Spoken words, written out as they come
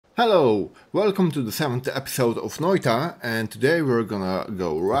Hello, welcome to the 7th episode of Noita, and today we're gonna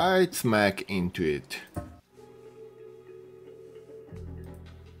go right smack into it.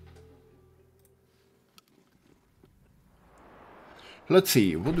 Let's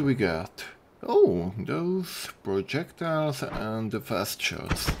see, what do we got? Oh, those projectiles and the fast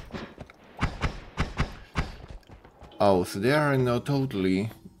shots. Oh, so they are not totally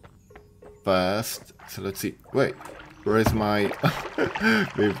fast. So let's see. Wait, where is my...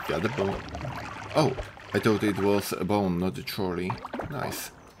 We've got a bone. Oh, I thought it was a bone, not a trolley.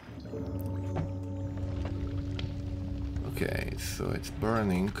 Nice. Okay, so it's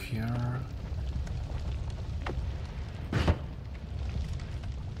burning here.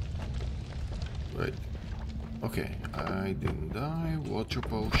 Wait. Okay, I didn't die. Water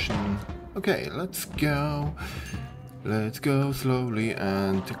potion. Okay, let's go. Let's go slowly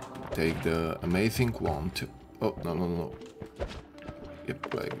and take the amazing wand. Oh, no.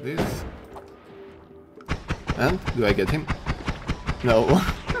 Yep, like this. And, do I get him? No.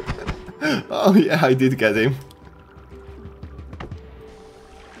 Oh yeah, I did get him.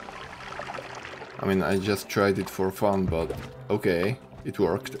 I mean, I just tried it for fun, but okay, it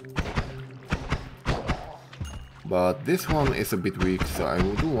worked. But this one is a bit weak, so I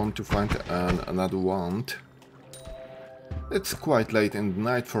do want to find another wand. It's quite late in the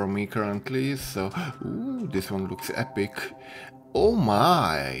night for me currently, so... Ooh, this one looks epic. Oh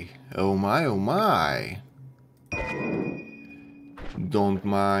my! Oh my, oh my! Don't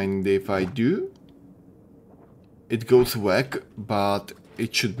mind if I do. It goes whack, but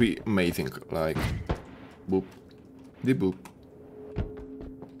it should be amazing. Like... Boop. De boop.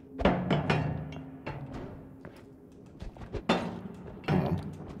 Come on,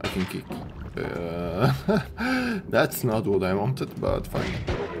 I can kick. That's not what I wanted, but fine.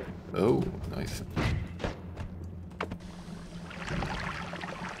 Oh, nice.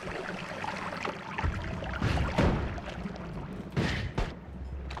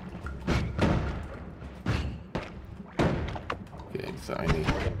 Okay, so I need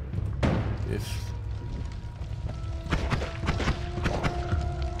this.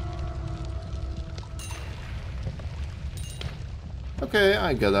 Okay,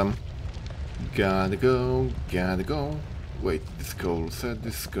 I got them. Gotta go. Wait, this goal said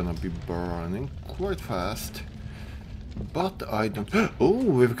this is gonna be burning quite fast. But I don't... Oh,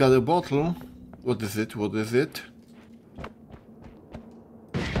 we've got a bottle. What is it? What is it?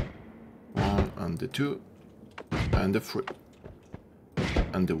 1 and the 2 and the 3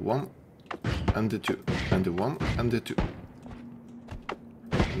 and the 1 and the 2 and the 1 and the 2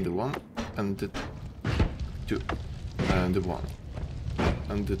 and the 1 and the 2 and the 1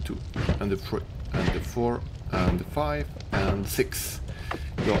 and the 2 and the 3 and the 4 and the 5 and 6,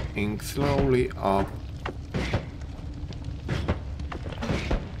 going slowly up.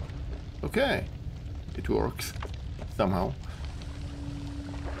 Okay, it works somehow.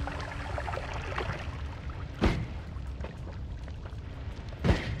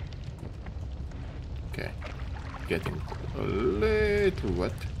 Okay, getting a little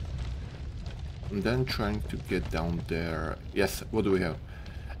wet and then trying to get down there. Yes, what do we have?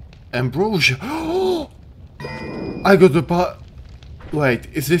 Ambrosia! Oh! I got the Wait,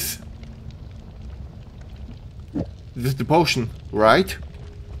 is this the potion, right?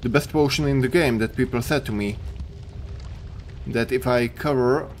 The best potion in the game that people said to me. That if I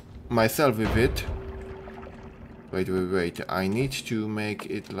cover myself with it... Wait, I need to make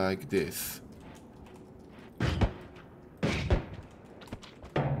it like this.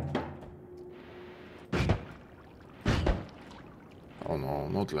 Oh no,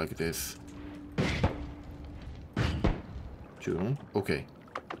 not like this. 2, okay.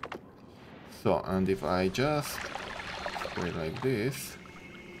 So, and if I just spray like this...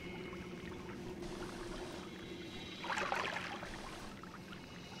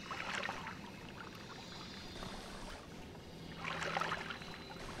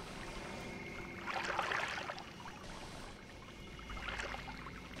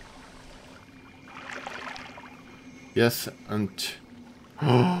 Yes, and...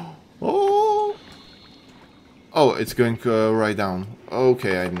 Oh! Oh, it's going right down.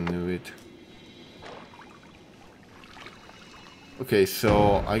 Okay, I knew it. Okay,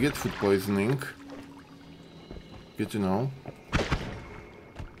 so I get food poisoning. Good to know.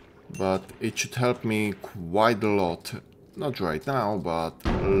 But it should help me quite a lot. Not right now, but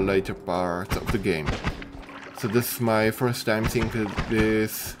later parts of the game. So this is my first time seeing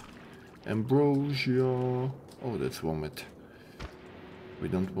this ambrosia. Oh, that's vomit. We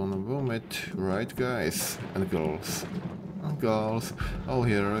don't want to vomit, right guys and girls? And girls. Oh,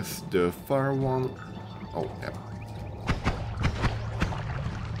 here is the far one. Oh, yeah.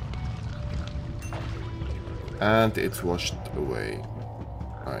 And it's washed away.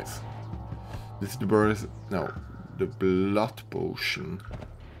 Nice. This is the birth. No, the blood potion.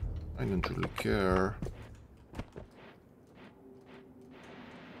 I don't really care.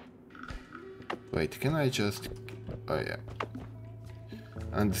 Wait, can I just... Oh yeah.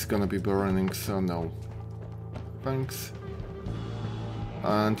 And it's gonna be burning, so no. Thanks.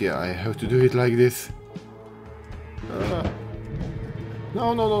 And yeah, I have to do it like this.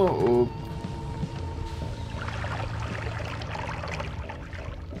 No, no, no. Oh.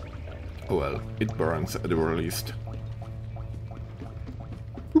 Oh well, it burns at the very least.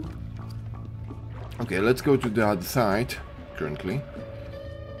 Okay, let's go to the other side, currently.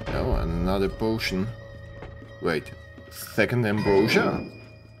 Oh, and another potion. Wait, second ambrosia?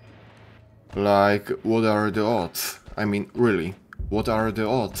 Like, what are the odds? I mean, really, what are the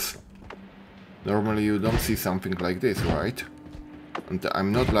odds? Normally you don't see something like this, right? And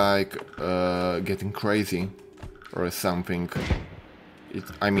I'm not like getting crazy or something.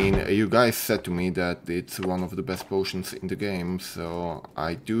 I mean, you guys said to me that it's one of the best potions in the game, so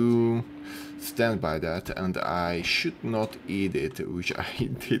I do stand by that, and I should not eat it, which I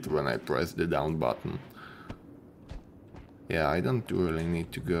did when I pressed the down button. Yeah, I don't really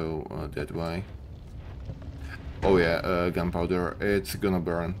need to go that way. Oh yeah, gunpowder, it's gonna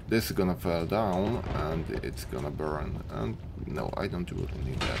burn. This is gonna fall down, and it's gonna burn. And no, I don't really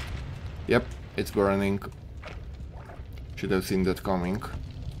need that. Yep, it's burning. Should have seen that coming.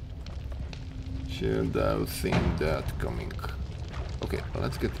 Should have seen that coming. Okay,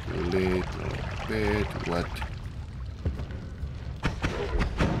 let's get a little bit wet.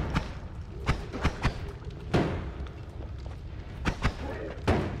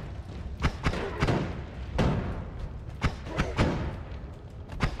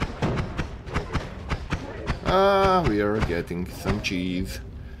 Ah, we are getting some cheese.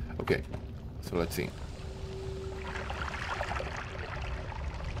 Okay, so let's see.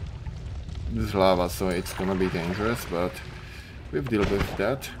 This is lava, so it's gonna be dangerous, but we've dealt with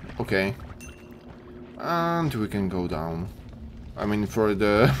that. Okay. And we can go down. I mean, for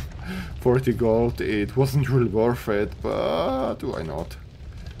the 40 gold, it wasn't really worth it, but why not?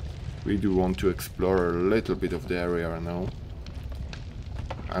 We do want to explore a little bit of the area now.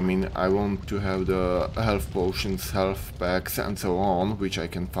 I mean, I want to have the health potions, health packs, and so on, which I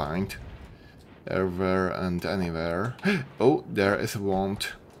can find everywhere and anywhere. Oh, there is a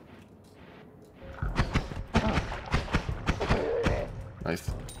wand.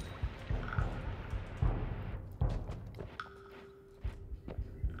 Nice.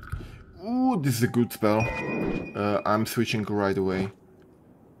 Ooh, this is a good spell. I'm switching right away.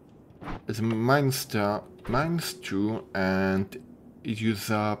 It's -2 and it uses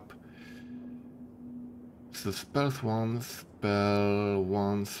up. So spells 1, spell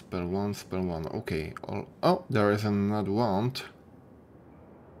 1, spell 1, spell 1. Okay. Oh, there is another wand.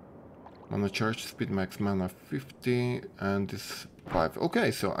 Mana charge, speed max mana 50, and this 5.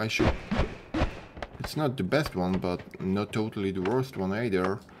 Okay, so I should... It's not the best one, but not totally the worst one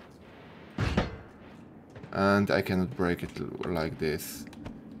either. And I cannot break it like this.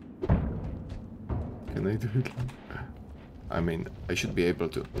 Can I do it? I mean, I should be able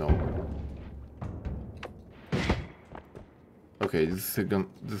to... No. Okay, this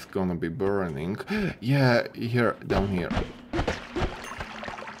is gonna be burning. Yeah, here, down here.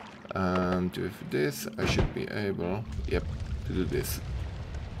 And with this, I should be able, yep, to do this.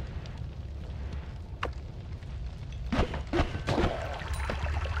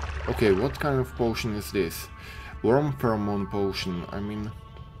 Okay, what kind of potion is this? Worm pheromone potion, I mean...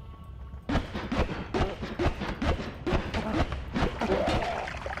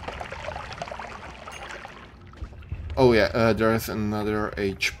 Oh yeah, there's another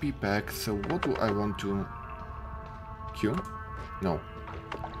HP pack, so what do I want to... Q? No.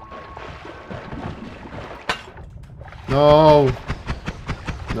 No!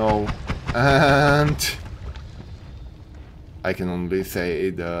 No. And... I can only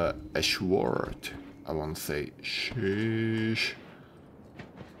say the H word. I won't say sheesh.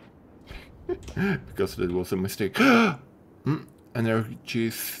 Because that was a mistake.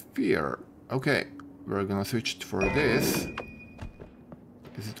 Energy sphere. Okay, we're gonna switch for this.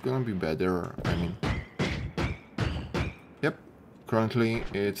 Is it gonna be better? I mean... Yep, currently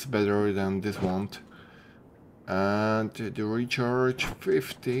it's better than this one. And the recharge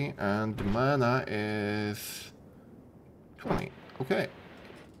 50 and the mana is 20. Okay,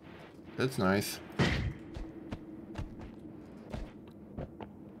 that's nice.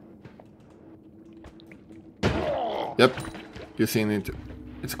 Yep, you've seen it.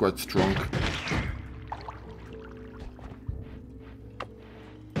 It's quite strong.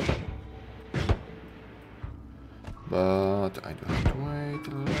 But I do have to wait a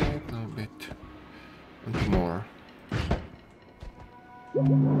little bit. And more.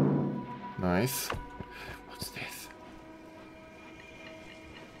 Nice. What's this?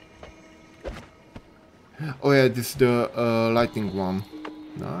 Oh yeah, this is the lightning one.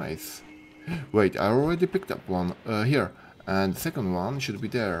 Nice. Wait, I already picked up one. Here. And the second one should be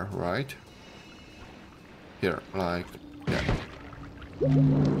there, right? Here, like... yeah.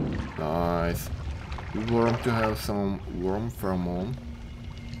 Nice. We want to have some worm pheromone.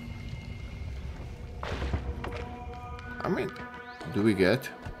 I mean, do we get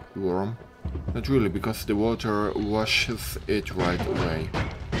worm? Not really, because the water washes it right away.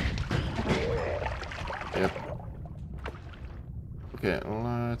 Yep. Okay,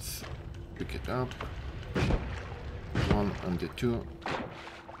 let's pick it up. 1 and the 2.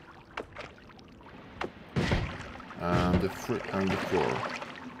 And the 3 and the 4.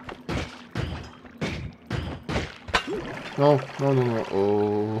 No, no, no, no.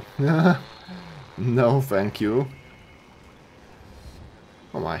 Oh. No, thank you.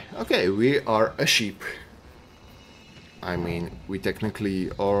 Oh my. Okay, we are a sheep. I mean, we technically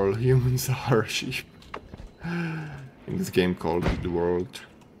all humans are sheep. In this game called The World.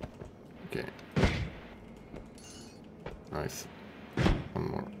 Okay. Nice. One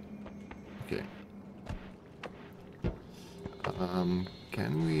more. Okay.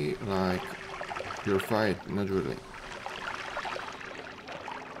 Can we, like, purify it? Not really.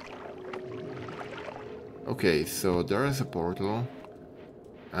 Okay, so there is a portal.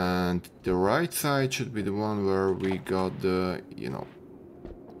 And the right side should be the one where we got the, you know,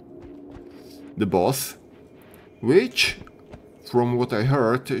 the boss. Which, from what I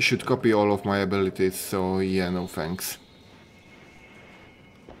heard, should copy all of my abilities, so yeah, no thanks.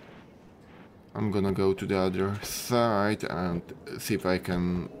 I'm gonna go to the other side and see if I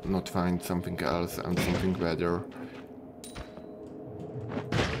can not find something else and something better.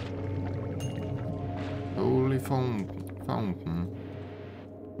 Holy fountain.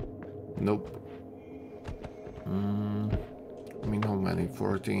 Nope. I mean, how many?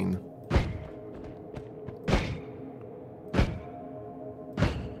 14.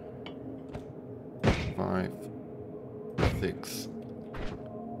 Five, 6.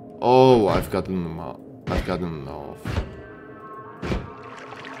 Oh, I've gotten enough.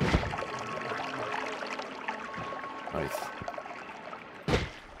 Nice.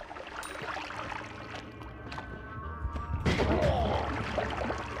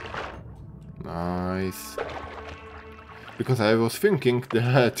 Nice. Because I was thinking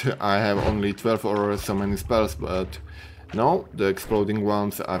that I have only 12 or so many spells, but no, the exploding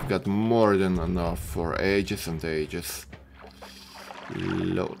ones I've got more than enough for ages and ages.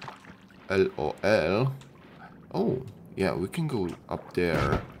 LOL. LOL. Oh, yeah, we can go up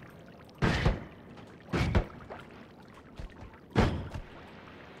there.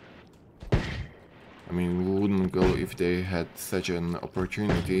 I mean, we wouldn't go if they had such an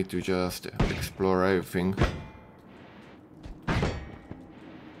opportunity to just explore everything.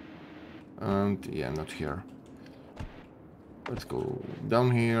 And yeah, not here. Let's go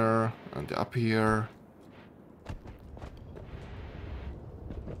down here and up here.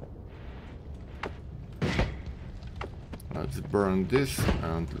 Let's burn this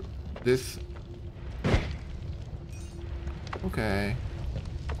and this. Okay.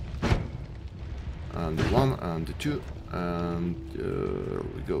 And the 1 and the 2 and there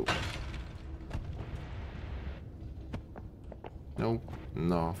we go. Nope,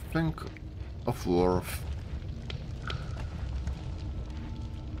 nothing of worth.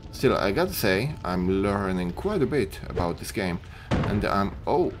 Still, I gotta say, I'm learning quite a bit about this game, and I'm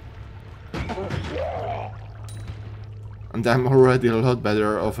already a lot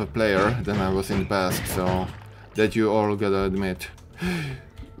better of a player than I was in the past, so that you all gotta admit.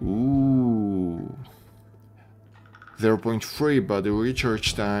 Ooh. 0.3, but the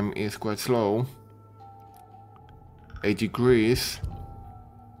recharge time is quite slow. 8 degrees.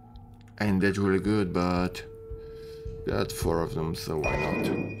 And that's really good, but got 4 of them, so why not?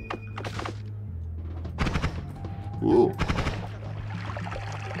 Ooh.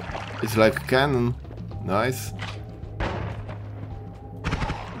 It's like a cannon. Nice.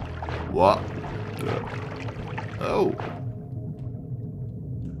 What? Oh.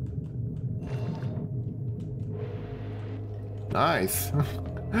 Nice.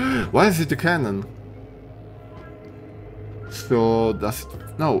 Why is it a cannon? So does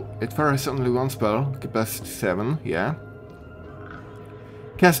it... No, it fires only one spell, capacity 7, yeah.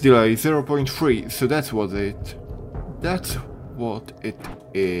 Cast delay 0.3, so that's what it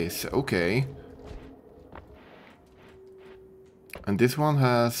is, okay. And this one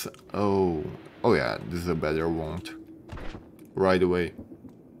has... Oh yeah, this is a better wand. right away.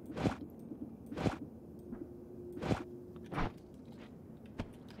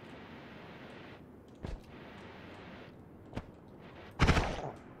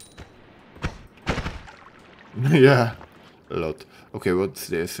 Yeah, a lot. Okay, what's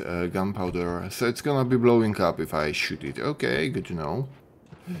this? Gunpowder. So it's gonna be blowing up if I shoot it. Okay, good to know.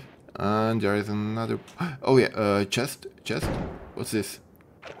 And there is another... Oh yeah, chest? Chest? What's this?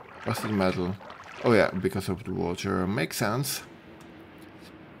 Rusted metal. Oh yeah, because of the water. Makes sense.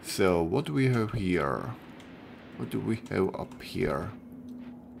 So, what do we have here? What do we have up here?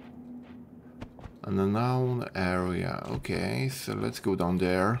 An unknown area. Okay, so let's go down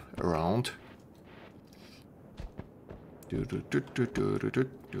there, around.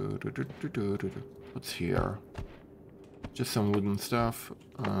 What's here? Just some wooden stuff,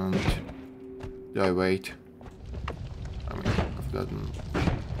 and... do I wait? I mean, I've gotten...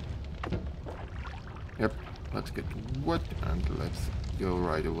 Yep, let's get wet, and let's go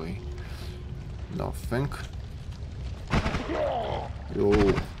right away. Nothing.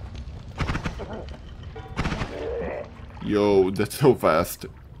 Yo. Yo, that's so fast.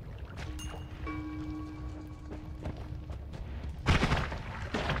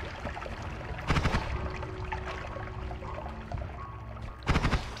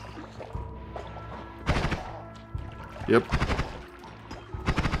 Yep.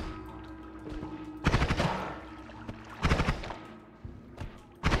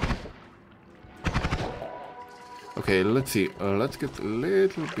 Okay, let's see. Let's get a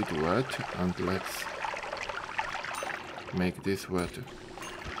little bit wet and let's make this wet.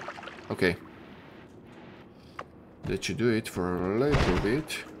 Okay. That should do it for a little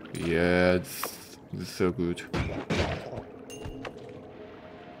bit. Yeah, this is so good.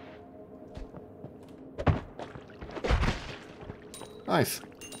 Nice.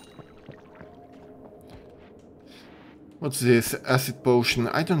 What's this? Acid potion.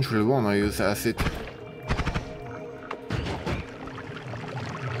 I don't really want to use acid.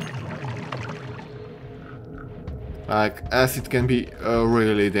 Like, acid can be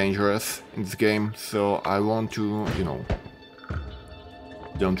really dangerous in this game, so I want to, you know...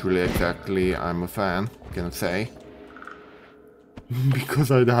 Don't really exactly, I'm a fan, cannot say.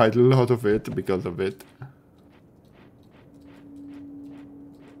 Because I died a lot of it because of it.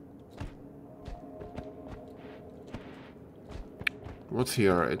 What's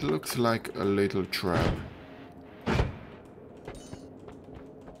here? It looks like a little trap.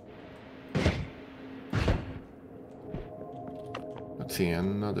 Let's see,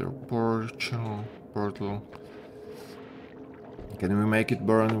 another portal. Can we make it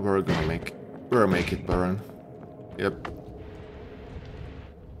burn? We're make it burn. Yep.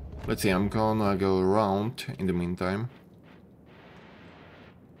 Let's see, I'm gonna go around in the meantime.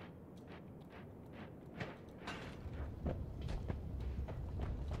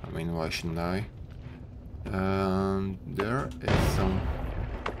 I mean, why shouldn't I? There is some...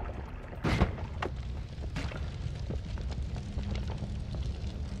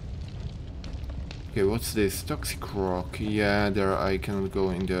 Okay, what's this? Toxic rock. Yeah, there I cannot go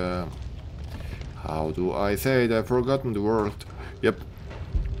in the... How do I say it? I've forgotten the word. Yep.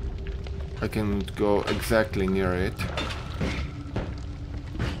 I can't go exactly near it.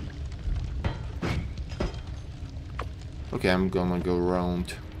 Okay, I'm gonna go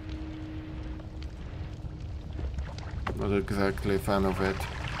around. Not exactly a fan of it.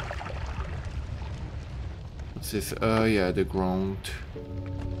 What's this? Yeah, the ground.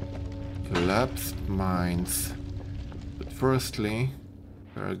 Collapsed mines. But firstly,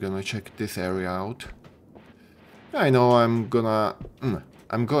 we're gonna check this area out. I know I'm gonna...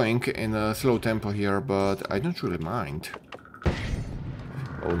 I'm going in a slow tempo here, but I don't really mind.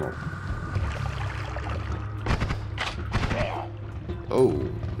 Oh no. Oh,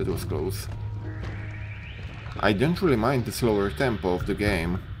 that was close. I don't really mind the slower tempo of the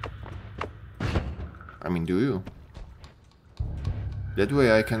game. I mean, do you? That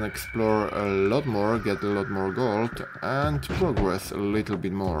way I can explore a lot more, get a lot more gold, and progress a little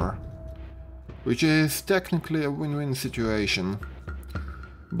bit more. Which is technically a win-win situation.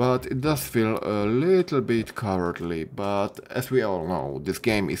 But it does feel a little bit cowardly, but as we all know, this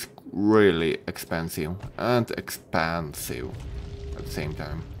game is really expensive and expansive at the same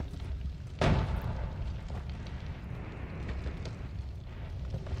time.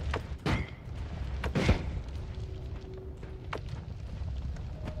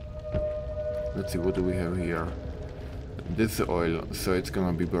 Let's see, what do we have here? This is oil, so it's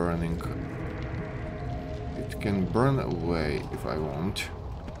gonna be burning. It can burn away if I want.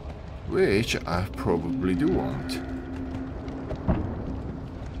 Which I probably do want.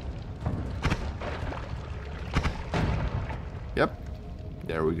 Yep,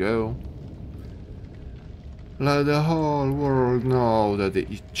 there we go. Let the whole world know that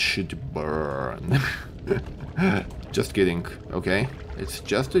it should burn. Just kidding, okay? It's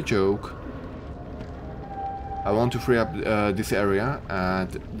just a joke. I want to free up this area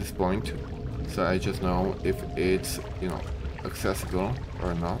at this point, so I just know if it's, you know, accessible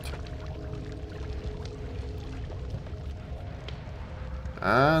or not.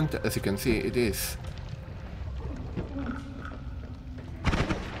 And as you can see, it is.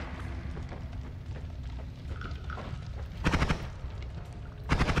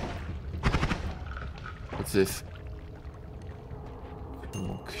 What's this?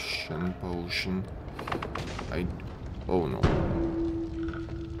 Motion potion. Oh no.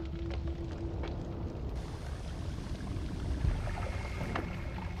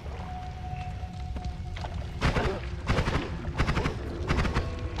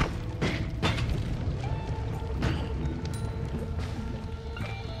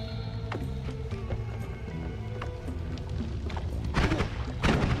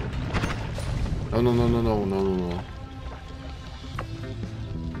 No.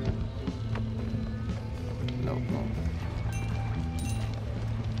 No.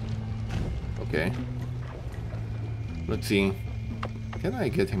 Okay. Let's see. Can I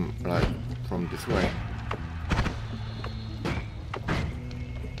get him, like, from this way?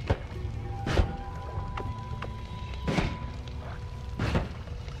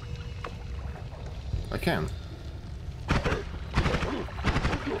 I can.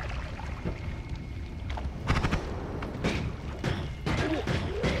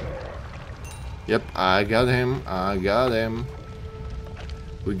 Yep, I got him.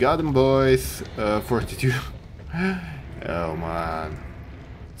 We got him, boys. 42. Oh man.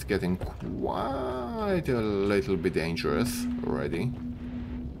 It's getting quite a little bit dangerous already.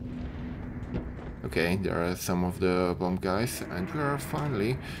 Okay, there are some of the bomb guys, and we are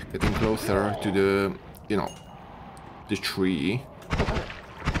finally getting closer to the, you know, the tree.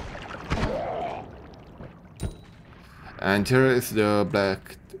 And here is the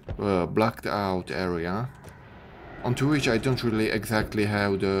blacked out area, onto which I don't really exactly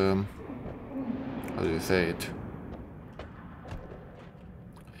have the, how do you say it?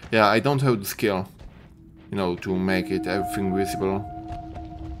 Yeah, I don't have the skill, you know, to make it everything visible.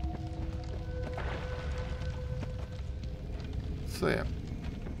 So yeah.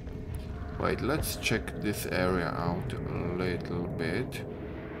 Wait, let's check this area out a little bit.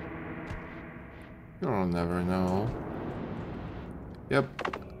 You'll never know. Yep.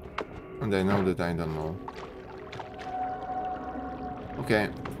 And I know that I don't know. Okay.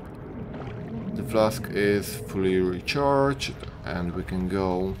 The flask is fully recharged and we can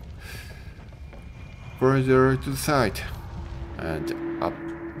go further to the side. And up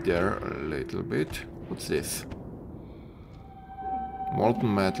there a little bit. What's this?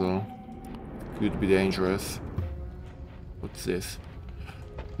 Molten metal. Could be dangerous. What's this?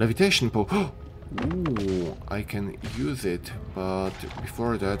 Levitation pole. Ooh, I can use it, but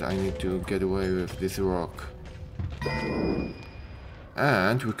before that I need to get away with this rock.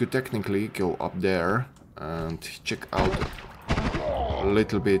 And we could technically go up there and check out a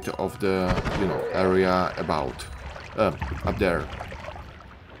little bit of the, you know, area about up there,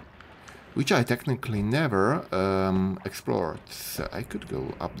 which I technically never explored. So I could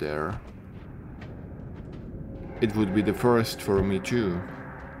go up there. It would be the first for me too.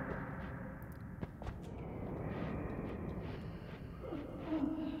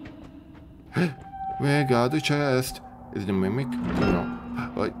 We got a chest. Is it a mimic? No.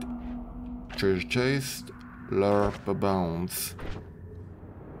 Wait. Treasure chest. Larp bounce.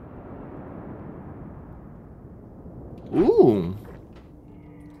 Ooh.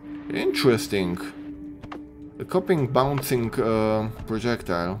 Interesting. A copying bouncing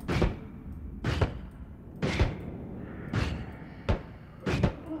projectile.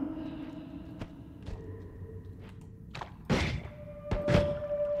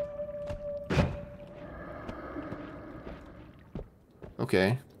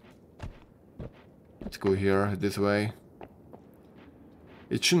 Okay. Let's go here, this way.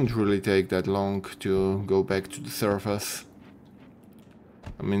 It shouldn't really take that long to go back to the surface.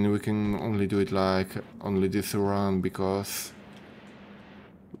 I mean, we can only do it like only this run because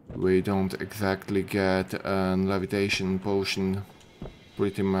we don't exactly get a levitation potion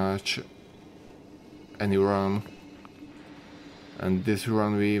pretty much any run. And this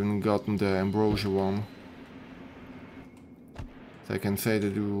run we even gotten the ambrosia one. I can say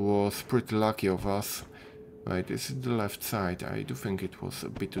that it was pretty lucky of us. Right, this is the left side. I do think it was a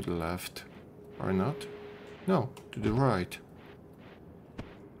bit to the left. Or not? No, to the right.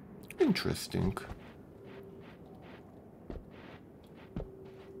 Interesting.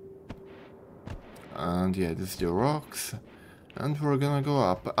 and yeah, this is the rocks. And we're gonna go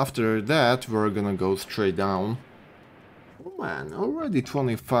up. After that, we're gonna go straight down. Oh man, already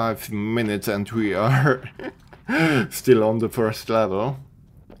 25 minutes and we are still on the first level.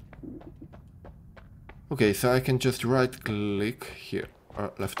 Okay, so I can just right click here,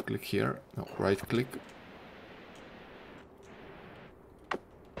 or left click here, no, right click.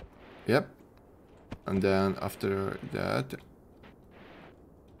 Yep. And then after that...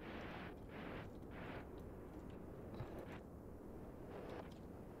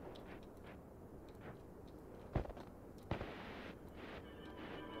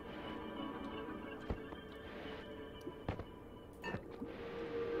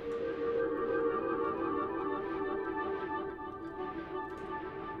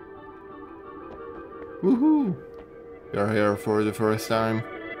 Woohoo! You're here for the first time.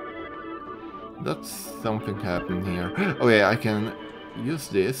 That's something happened here. Oh yeah, I can use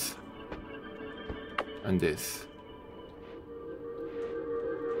this and this.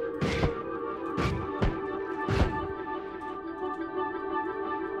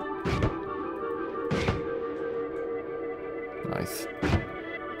 Nice.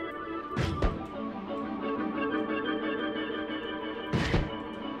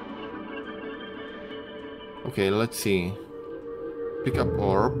 Okay, let's see. Pick up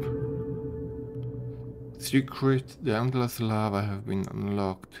orb. Secret, the endless lava have been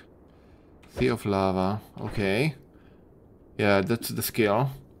unlocked. Sea of lava, okay. Yeah, that's the skill.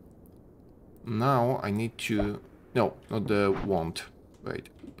 Now I need to... No, not the wand. Wait,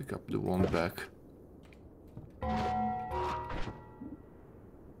 pick up the wand back.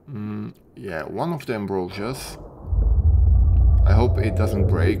 Yeah, one of the ambrosias. I hope it doesn't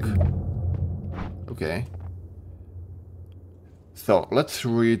break. Okay. So, let's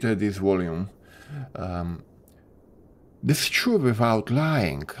read this volume. This true without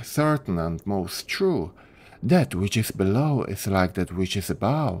lying, certain and most true. That which is below is like that which is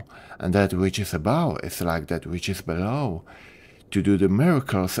above, and that which is above is like that which is below. To do the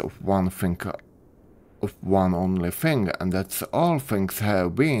miracles of one thing, of one only thing, and that's all things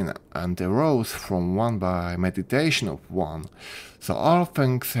have been, and arose from one by meditation of one. So all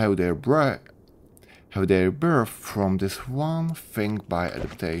things have their birth from this one thing by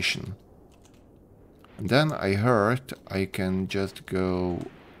adaptation. And then I heard I can just go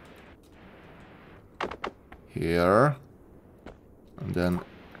here and then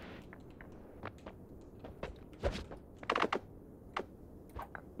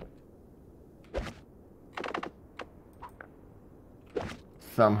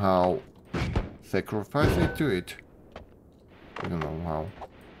somehow sacrifice it to it. I don't know how.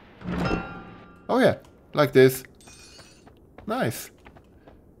 Oh yeah, like this. Nice.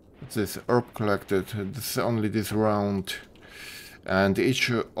 What's this? Orb collected. This is only this round. And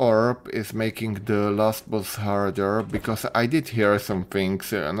each orb is making the last boss harder, because I did hear some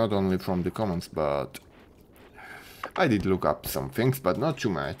things, not only from the comments, but I did look up some things, but not too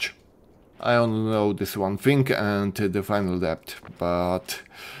much. I only know this one thing and the final depth, but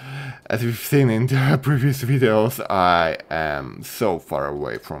as we've seen in the previous videos, I am so far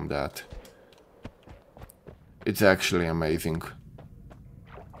away from that. It's actually amazing.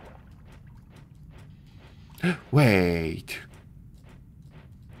 Wait.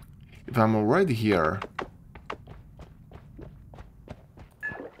 If I'm already here...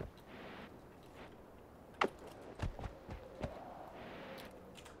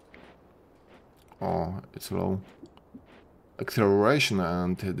 Oh, it's low. Acceleration,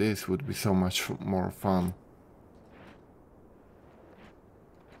 and this would be so much more fun.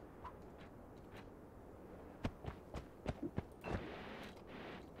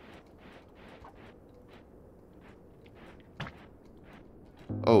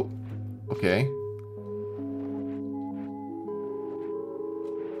 Oh, okay.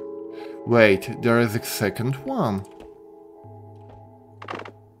 Wait, there is a second one.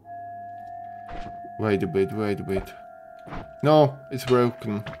 Wait a bit, wait a bit. No, it's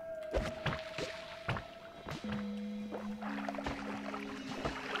broken.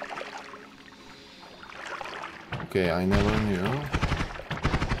 Okay, I never knew.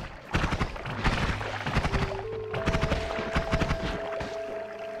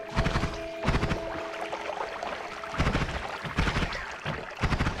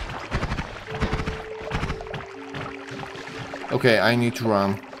 Okay, I need to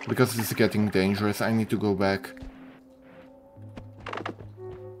run. Because it's getting dangerous, I need to go back.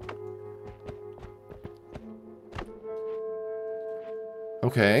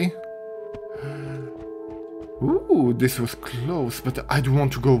 Okay. Ooh, this was close, but I don't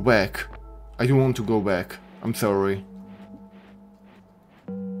want to go back. I don't want to go back. I'm sorry.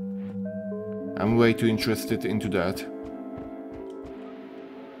 I'm way too interested into that.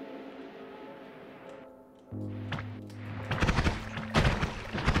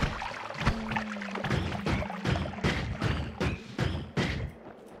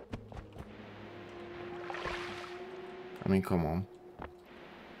 I mean, come on.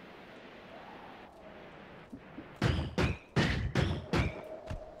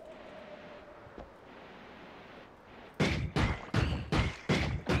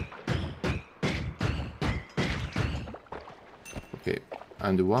 Okay,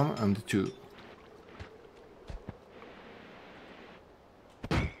 and the 1 and the 2.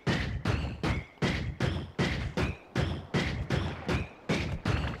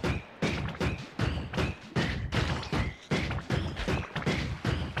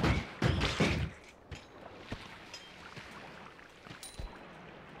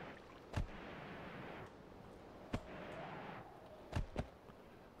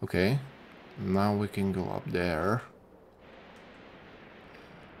 Okay, now we can go up there.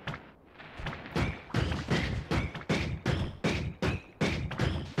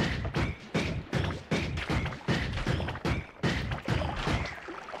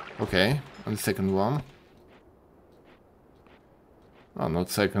 Okay, and the second one. Oh, not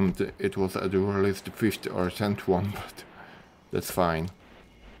second, it was at the release the 5th or 10th one, but that's fine.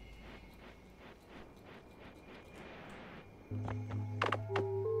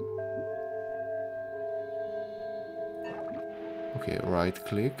 Okay, right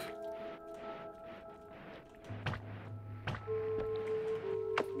click.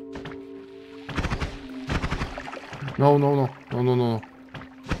 No, no, no, no, no, no.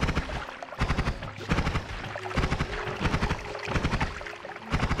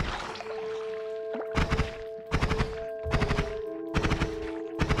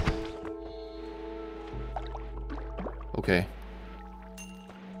 Okay.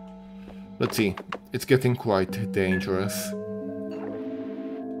 Let's see. It's getting quite dangerous.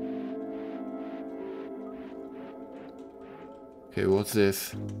 Okay, what's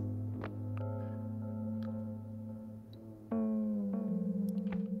this?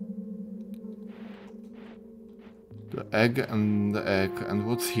 The egg and the egg. And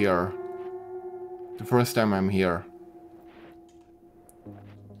what's here? The first time I'm here.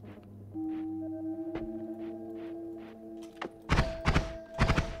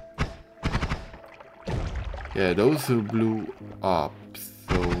 Yeah, those blew up,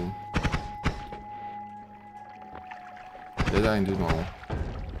 so that I don't know.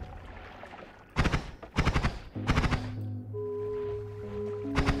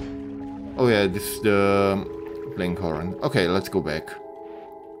 Oh yeah, this is the playing horn. Okay, let's go back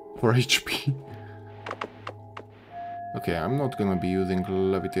for HP. Okay, I'm not gonna be using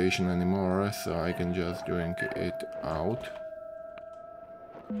levitation anymore, so I can just drink it out.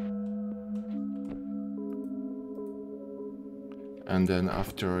 And then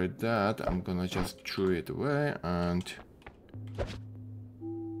after that, I'm gonna just throw it away and...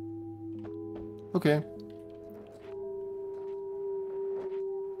 Okay.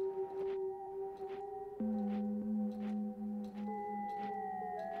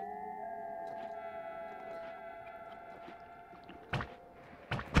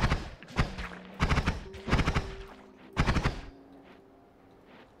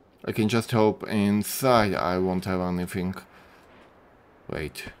 I can just hope inside I won't have anything.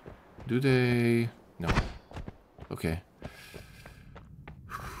 Wait, do they? No. Okay.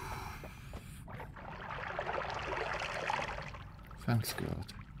 Thanks God.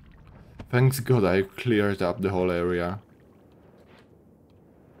 Thanks God I cleared up the whole area.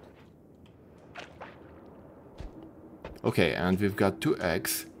 Okay, and we've got 2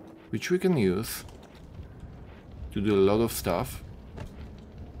 eggs, which we can use to do a lot of stuff.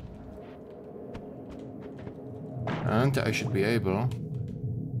 And I should be able...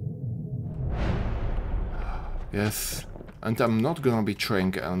 Yes, and I'm not gonna be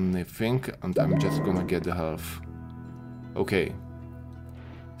trying anything, and I'm just gonna get the health. Okay.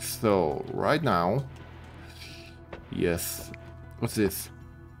 So, right now... Yes. What's this?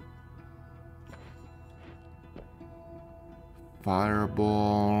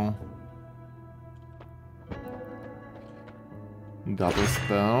 Fireball... Double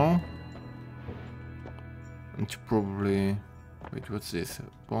spell... And probably... Wait, what's this?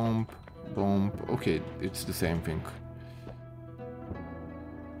 Bomb... Bomb... Okay, it's the same thing.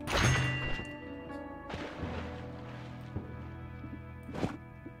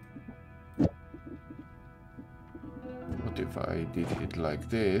 What if I did it like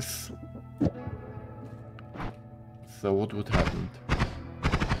this? So what would happen?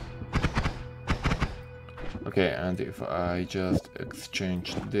 Okay, and if I just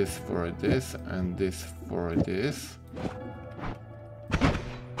exchange this for this and this for this.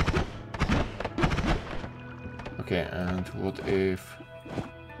 Okay, and what if...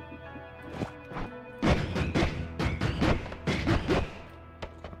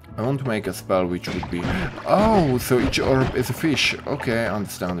 I want to make a spell which would be... Oh, so each orb is a fish. Okay,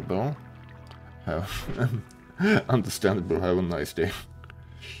 understandable. Understandable, have a nice day.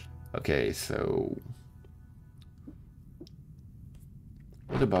 Okay, so...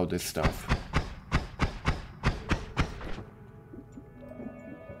 What about this stuff?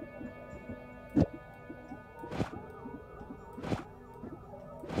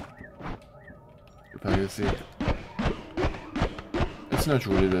 If I use it... It's not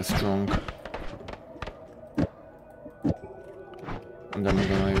really that strong. And then I'm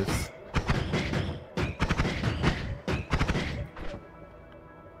gonna use...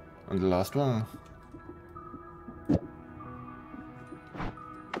 And the last one.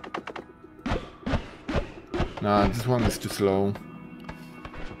 Nah, this one is too slow.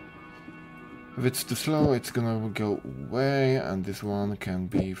 If it's too slow, it's gonna go away, and this one can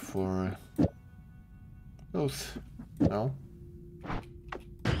be for those. No?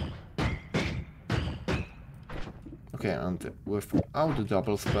 Okay, and without the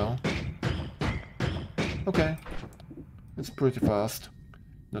double spell. Okay, it's pretty fast.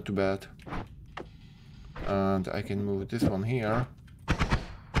 Not too bad. And I can move this one here.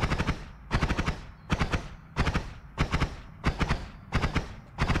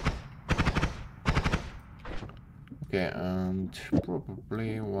 Okay, and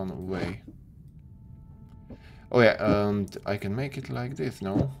probably one away. Oh yeah, and I can make it like this,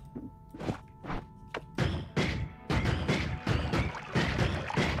 no?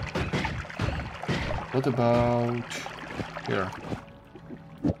 What about here?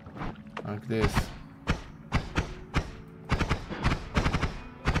 Like this.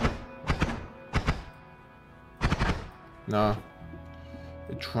 No.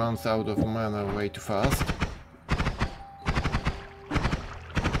 It runs out of mana way too fast.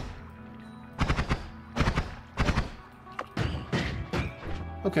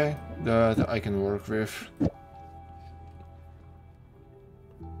 Okay, that I can work with.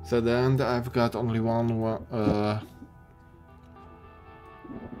 So then I've got only one want.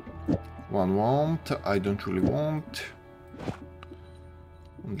 I don't really want.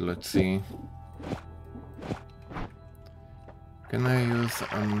 And let's see. Can I use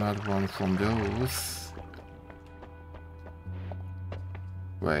another one from those?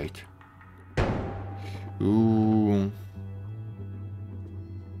 Wait. Ooh.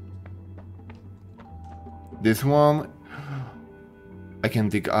 This one, I can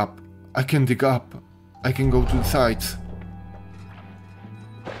dig up. I can dig up. I can go to the sides.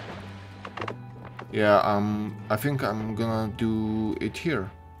 Yeah, I think I'm gonna do it here.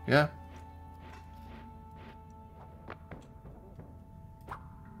 Yeah.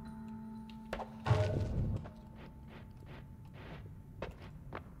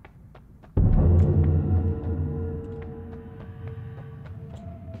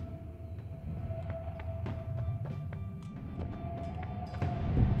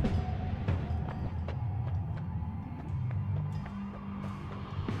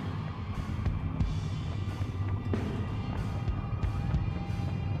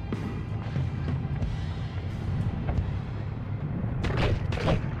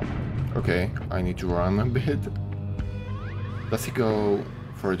 Okay, I need to run a bit. Does he go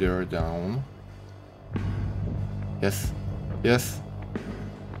further down? Yes. Yes.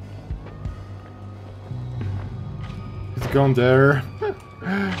 He's gone there.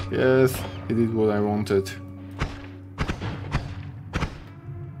 Yes, he did what I wanted.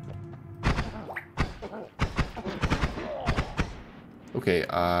 Okay,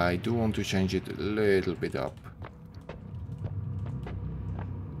 I do want to change it a little bit up.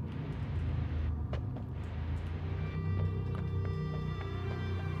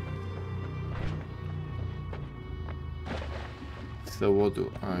 So what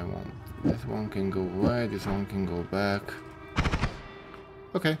do I want? This one can go away, this one can go back.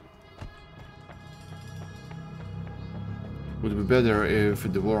 Okay. Would be better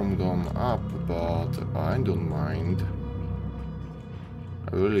if the worm gone up, but I don't mind.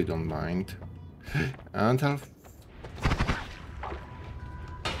 I really don't mind. And I'll...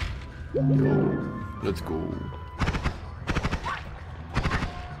 Yo, let's go.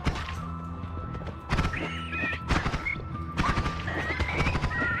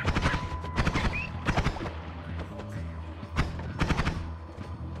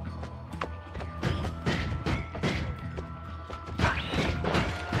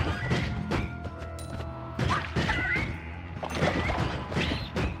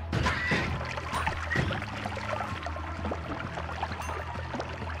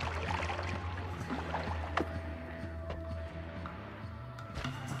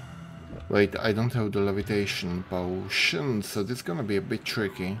 Wait, I don't have the levitation potion, so this is gonna be a bit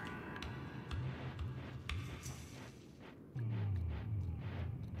tricky.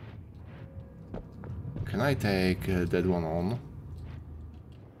 Can I take that one on?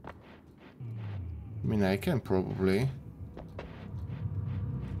 I mean, I can probably.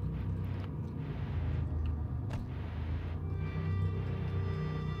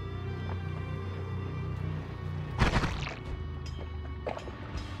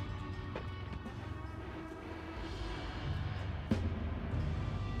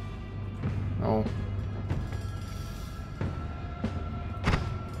 Oh.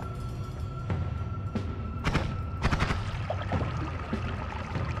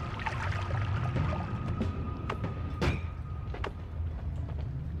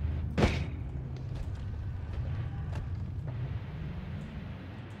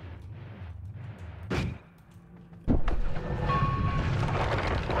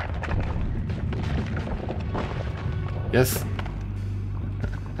 Yes.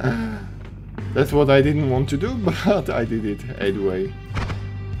 That's what I didn't want to do, but I did it anyway.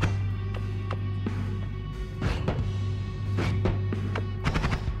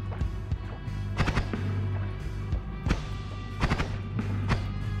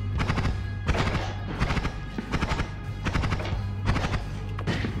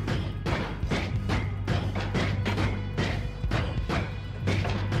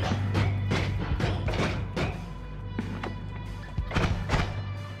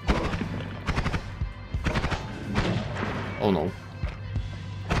 Oh no.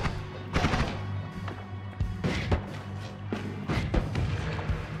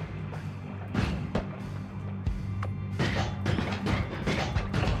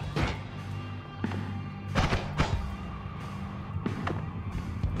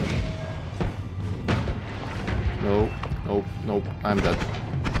 No, nope, nope, I'm dead.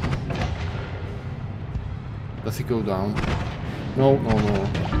 Does he go down? No, no, no.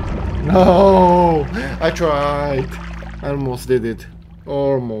 No! I tried! I almost did it.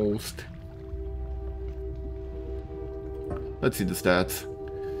 Almost. Let's see the stats.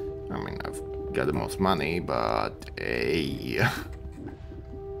 I mean, I've got the most money, but hey.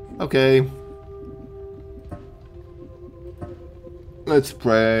 Okay. Let's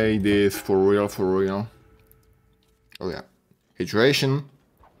play this for real, for real. Oh yeah. Hydration.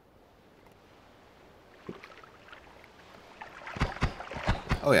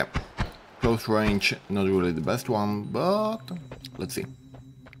 Oh yeah. Close range, not really the best one, but let's see.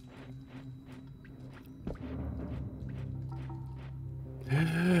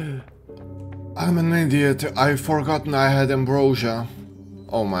 I'm an idiot. I've forgotten I had ambrosia.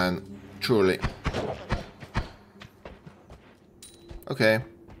 Oh man, truly. Okay.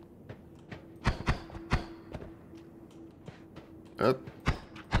 Up.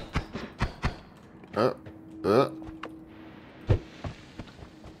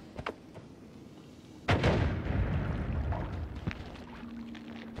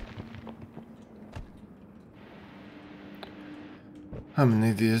 I'm an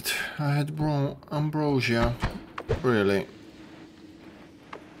idiot. I had ambrosia. Really.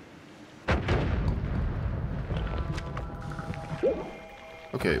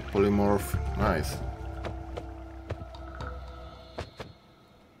 Okay, polymorph. Nice.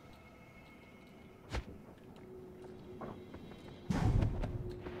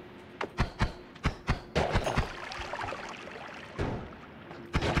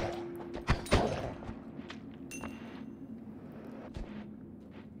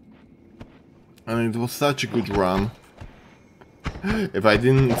 And it was such a good run. If I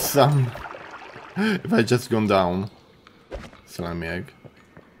didn't if I just gone down. Slimy egg.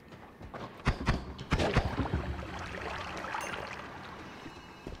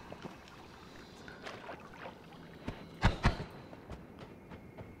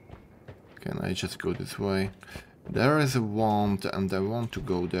 Can I just go this way? There is a wand and I want to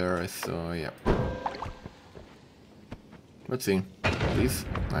go there, so yeah. Let's see. Please.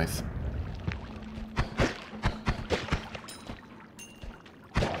 Nice.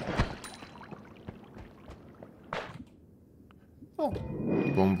 Oh,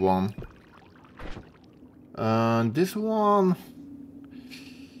 bomb one. And this one.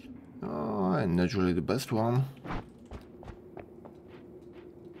 Oh, not really the best one.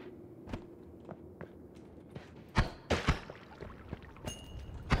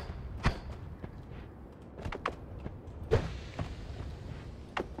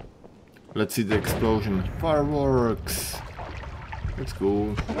 Let's see the explosion. Fireworks! Let's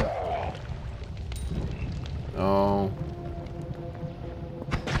go. Oh.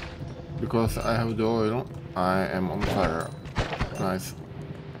 Because I have the oil, I am on fire. Nice.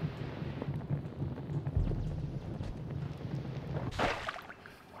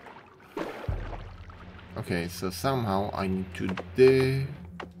 Okay, so somehow I need to dip.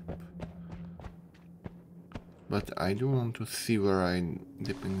 But I do want to see where I'm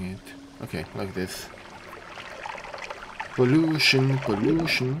dipping it. Okay, like this. Pollution,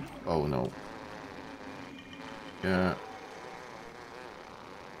 pollution. Oh no. Yeah.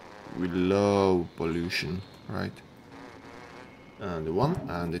 We love pollution, right? And the 1,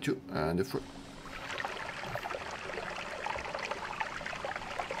 and the 2, and the 3.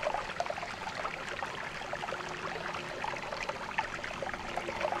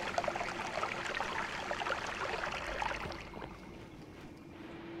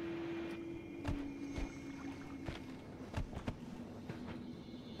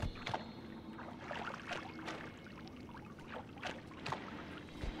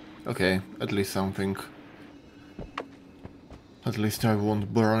 Okay, at least something. At least I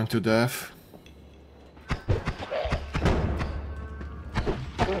won't burn to death.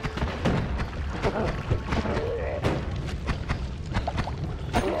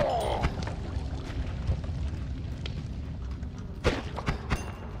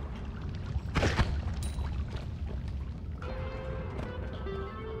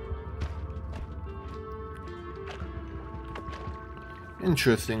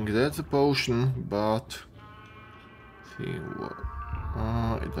 Interesting, that's a potion, but see what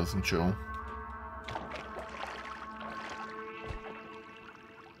it doesn't show.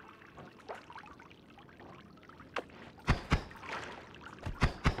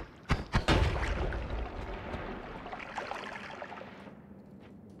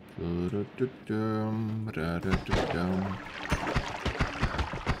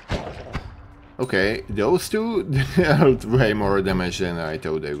 Okay, those two dealt way more damage than I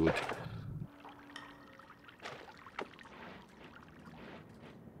thought they would.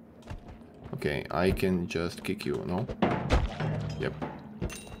 Okay, I can just kick you, no? Yep.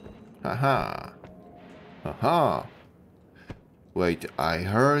 Haha. Haha. Wait, I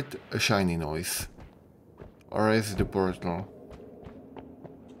heard a shiny noise. Or is it the portal?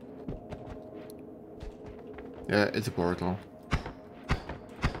 Yeah, it's a portal.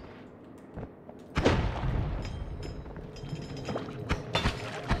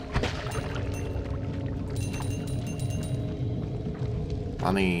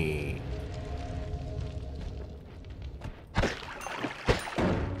 Money.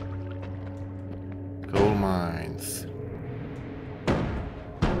 Coal mines.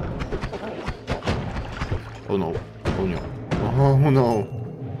 Oh no. Oh no. Oh no.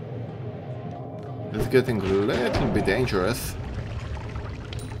 It's getting a little bit dangerous.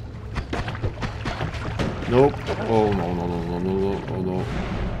 Nope. Oh no, no, no, no, no, no, oh no.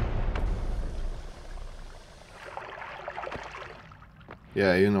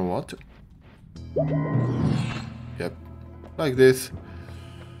 Yeah, you know what? Yep. Like this.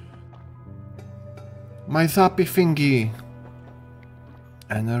 My zappy thingy.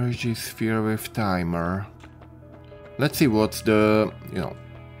 Energy sphere with timer. Let's see what the,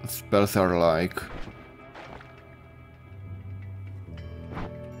 spells are like.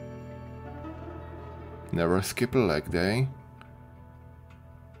 Never skip a leg day.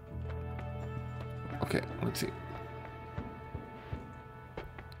 Okay, let's see.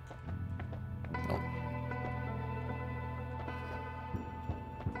 Oh.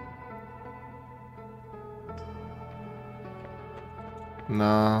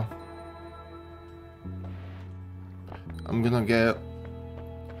 Nah. I'm gonna get...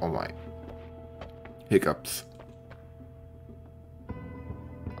 Oh my. Hiccups.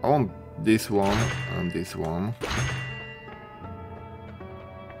 I want this one and this one.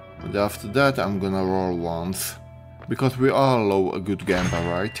 And after that I'm gonna roll once. Because we all love a good gamba,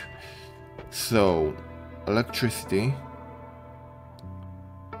 right? So, electricity.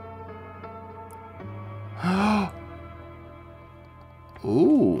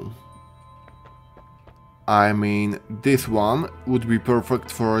 Ooh. I mean, this one would be perfect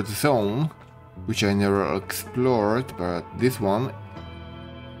for the zone, which I never explored, but this one...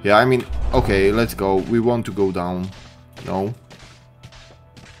 Yeah, I mean, okay, let's go. We want to go down. No.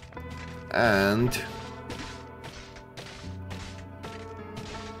 And...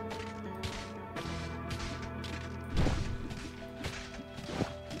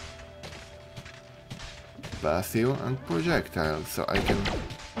 passive and projectile, so I can...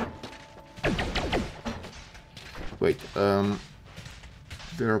 Wait,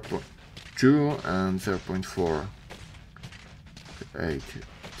 0.2 and 0.4. 8,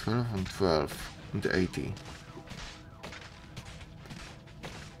 12 and 12 and 80.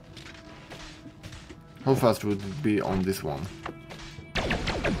 How fast would it be on this one?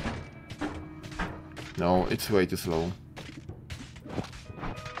 No, it's way too slow.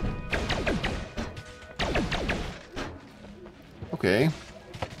 Okay.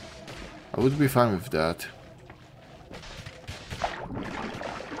 I would be fine with that.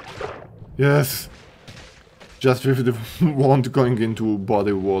 Yes! Just with the wand going into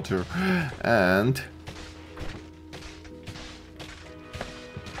body water. And...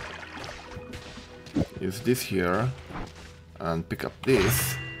 use this here. And pick up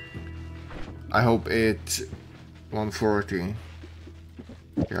this. I hope it's 140.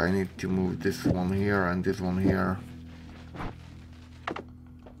 Yeah, I need to move this one here and this one here.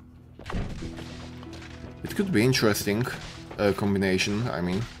 It could be interesting combination, I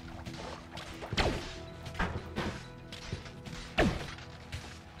mean.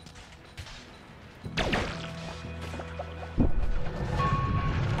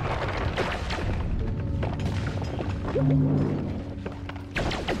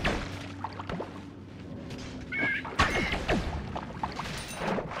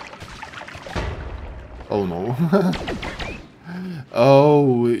 Oh no.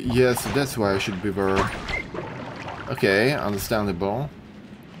 Oh, yes, that's why I should be there. Okay, understandable.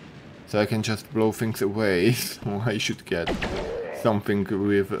 So I can just blow things away, so I should get something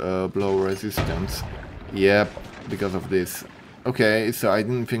with blow resistance. Yep, because of this. Okay, so I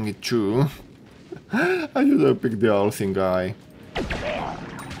didn't think it through. I should have picked the Alcin guy.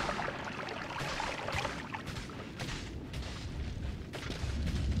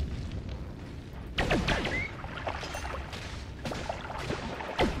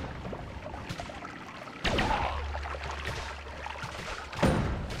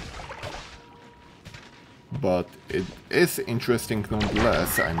 But it is interesting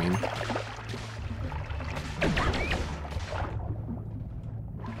nonetheless, I mean.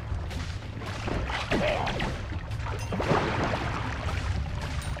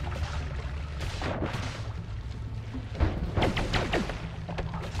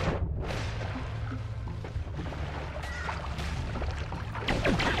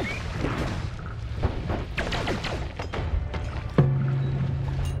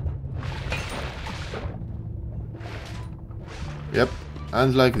 Yep,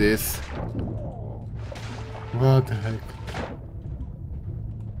 and like this. What the heck?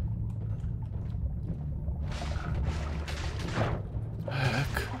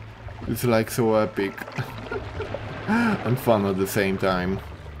 Heck. It's like so epic. And fun at the same time.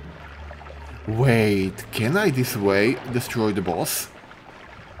 Wait, can I this way destroy the boss?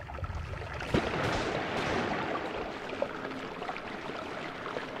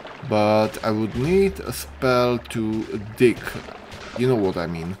 But I would need a spell to dig. You know what I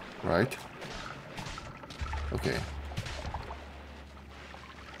mean, right? Okay.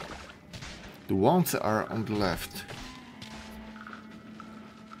 The wands are on the left.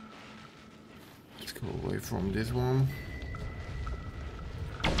 Let's go away from this one.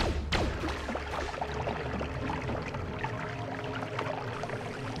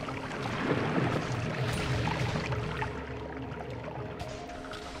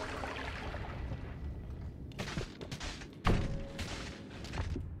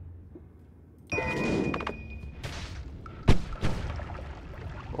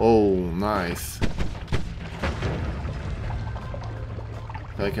 Oh, nice.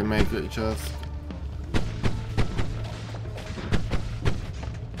 I can make it just...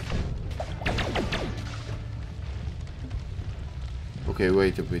 Okay,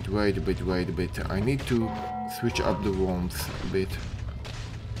 wait a bit. I need to switch up the wands a bit.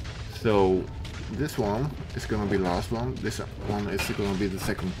 So, this one is gonna be the last one. This one is gonna be the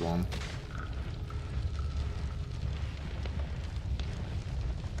second one.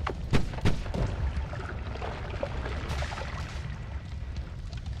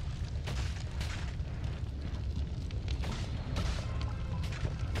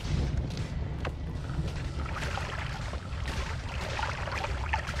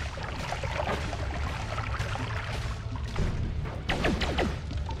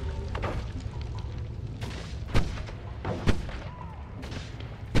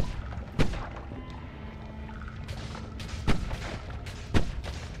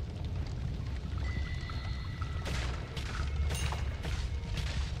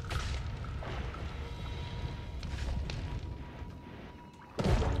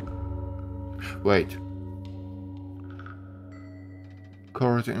 Wait.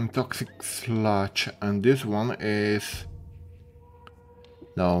 Covered in toxic sludge, and this one is...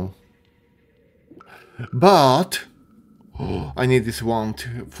 No. But... Oh, I need this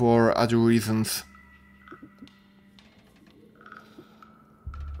wand for other reasons.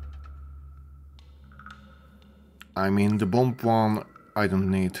 I mean, the bomb one I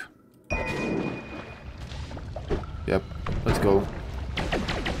don't need. Yep, let's go.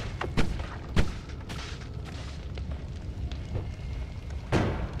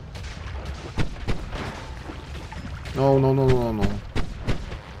 No, no, no, no, no.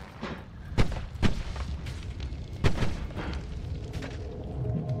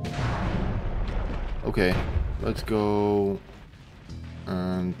 Okay, let's go.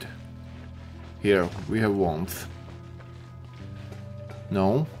 And here we have warmth.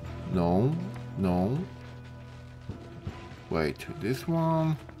 No, no, no. Wait, this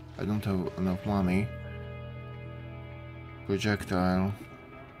one? I don't have enough money. Projectile.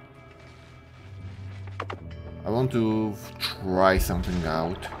 I want to try something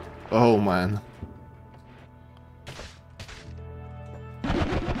out. Oh man.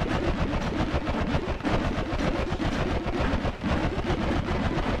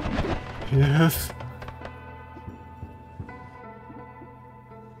 Yes.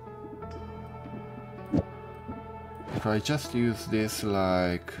 If I just use this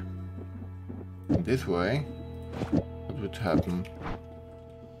like this way, what would happen?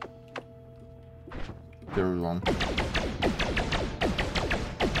 Third one.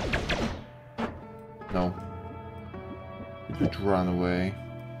 No. It would run away.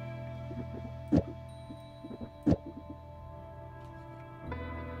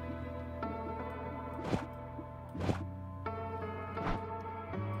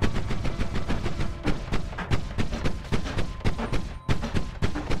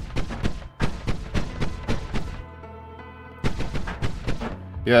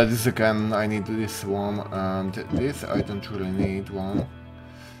 Yeah, this again, I need this one, and this I don't really need one,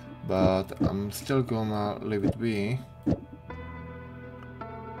 but I'm still gonna leave it be. I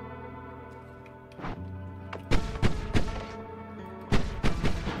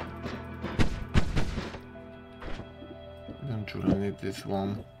don't really need this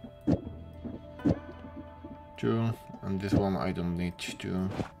one. Two, and this one I don't need to.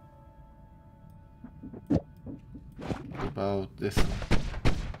 What about this one?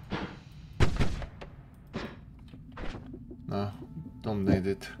 No, don't need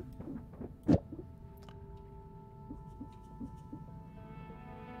it.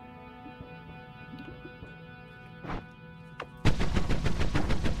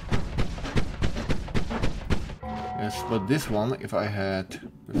 Yes, but this one, if I had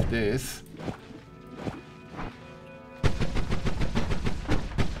with this,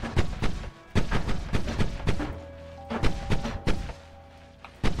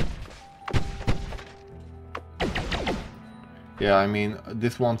 yeah, I mean,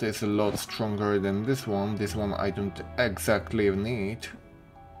 this one is a lot stronger than this one. This one I don't exactly need,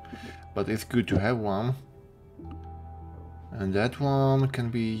 but it's good to have one. And that one can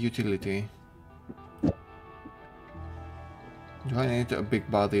be utility. Do I need a big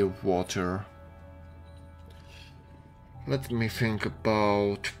body of water? Let me think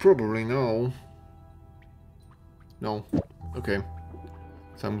about... probably no. No. Okay.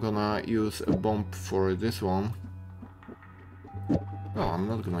 So I'm gonna use a bomb for this one. No, I'm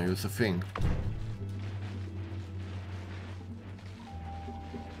not gonna use a thing.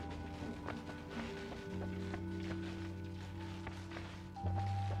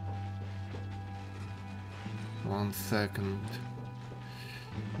 One second.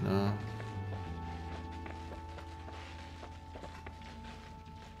 No.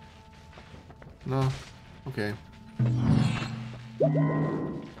 No. Okay.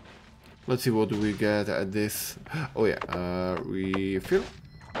 Let's see what do we get at this. Oh yeah, refill.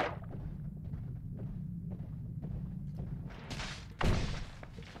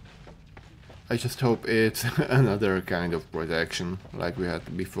 I just hope it's another kind of protection like we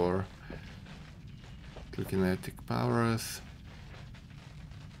had before. Kinetic powers.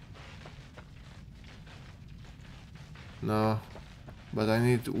 No, but I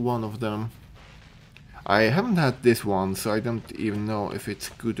need one of them. I haven't had this one, so I don't even know if it's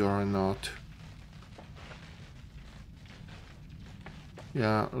good or not.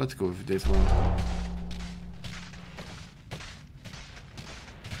 Yeah, let's go with this one.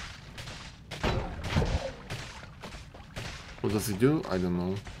 What does it do? I don't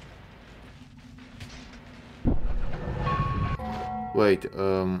know. Wait,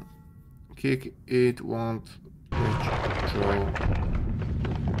 kick it, won't throw.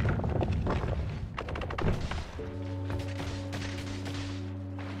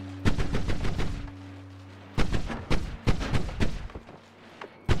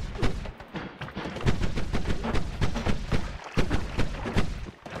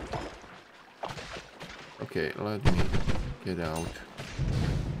 Okay, let me get out.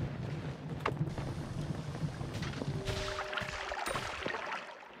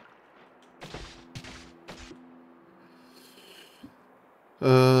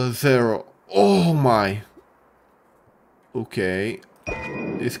 Zero. Oh my. Okay.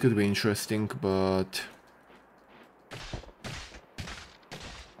 This could be interesting, but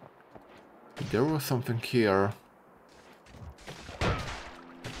There was something here.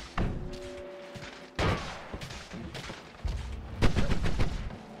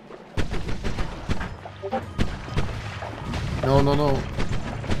 No, no, no.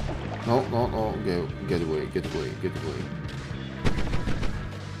 No, no, no. Get away, get away, get away.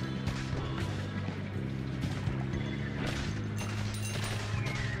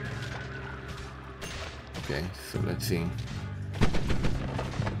 Okay, so let's see.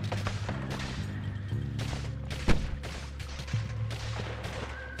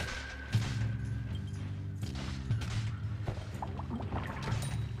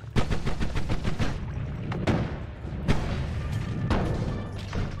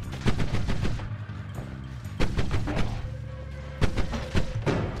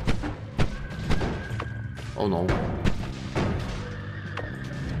 Oh no.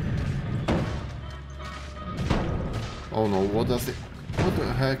 Oh no, what does it... What the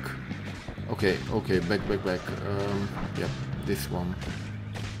heck? Okay, okay, back. Yep, this one.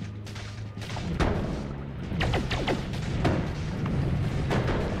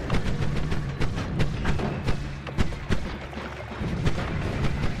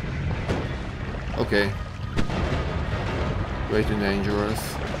 Okay. Way too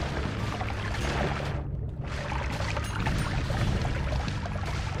dangerous.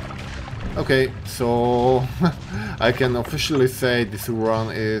 Okay, so I can officially say this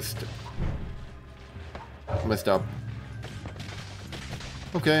run is messed up.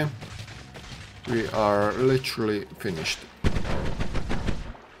 Okay, we are literally finished.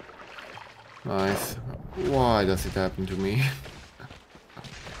 Nice. Why does it happen to me?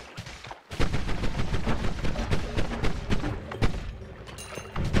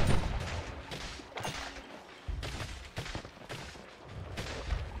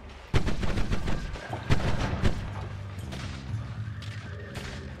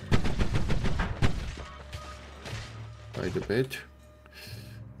 Wait a bit.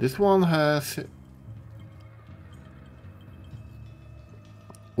 This one has...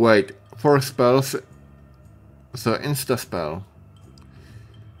 Wait, 4 spells. So insta spell.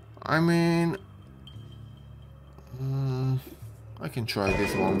 I mean... I can try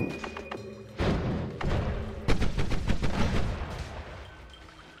this one.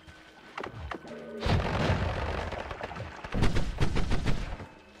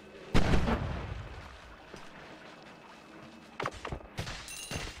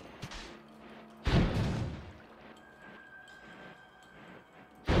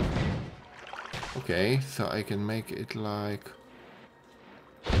 Okay, so I can make it like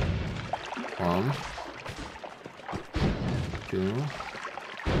 1, 2,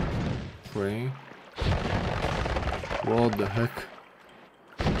 3. What the heck?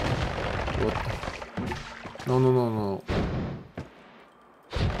 What? No, no, no, no.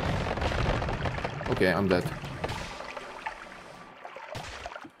 Okay, I'm dead.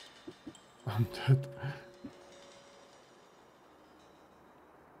 I'm dead.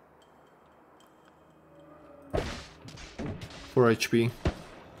 For HP.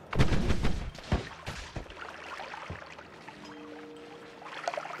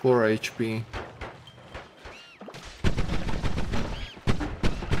 For HP.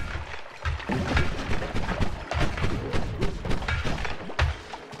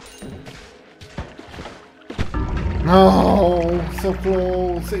 No, so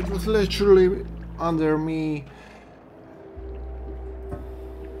close. It was literally under me.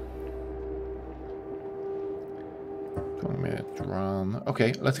 Run.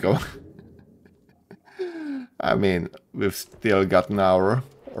 Okay, let's go. I mean, we've still got an hour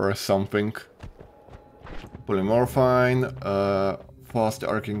or something. Polymorphine, fast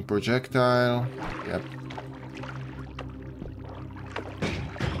arcing projectile. Yep.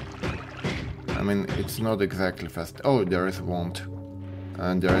 I mean, it's not exactly fast. Oh, there is a wand.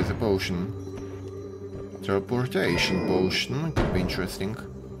 And there is a potion. Teleportation potion. Could be interesting.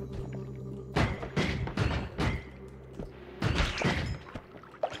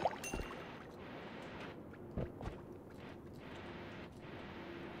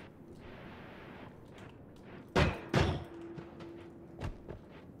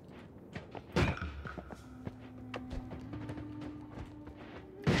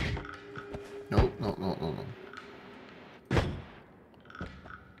 No.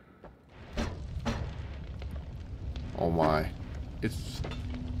 Oh my. It's...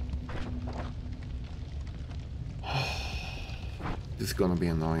 This is gonna be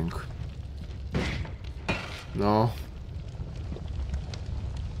annoying. No.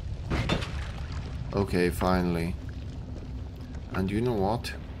 Okay, finally. And you know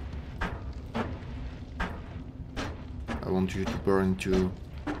what? I want you to burn too.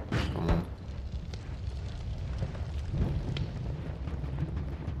 Come on.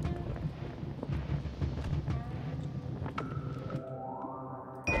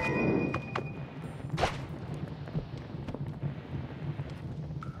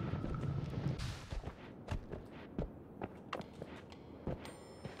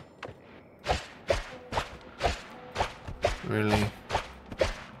 Really?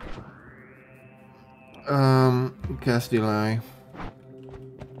 Cast delay.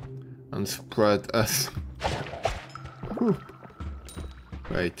 And spread as...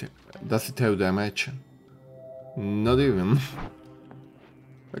 Wait, does it have damage? Not even.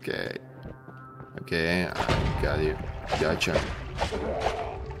 Okay. Okay, I got you. Gotcha.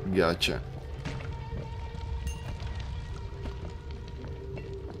 Gotcha.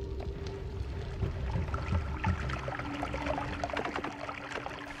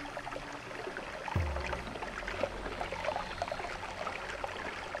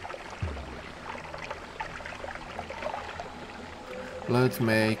 Let's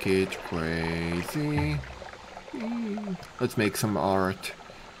make it crazy. Let's make some art.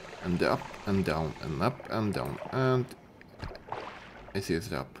 And up and down and up and down and I see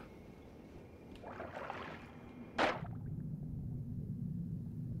it up.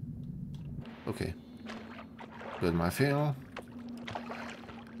 Okay. Good my feel.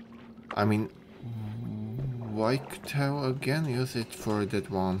 I mean, why could I again use it for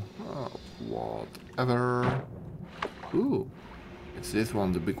that one? Oh, whatever. Ooh, it's this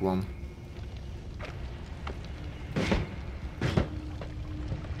one, the big one.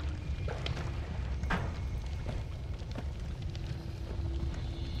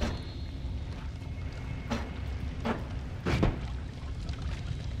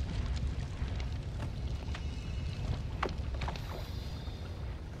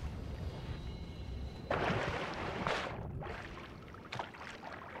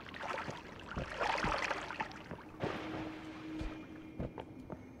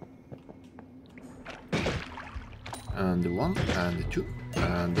 And the 1, and the 2,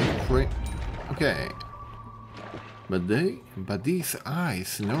 and the 3. Okay. But these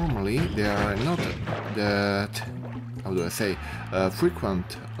eyes, normally, they are not that, how do I say,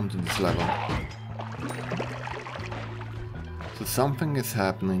 frequent onto this level. So something is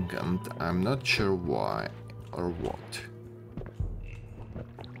happening and I'm not sure why or what.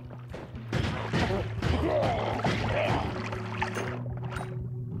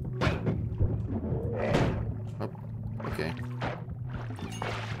 Okay.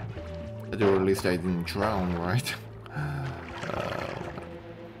 Or at least I didn't drown, right?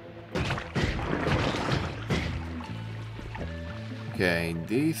 Okay,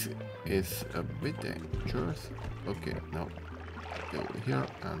 this is a bit dangerous. Okay, no. Go here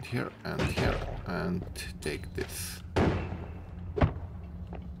and here and here and take this.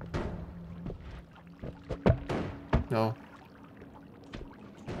 No.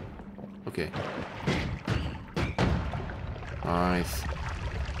 Okay. Nice.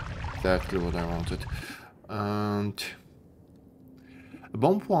 Exactly what I wanted. And a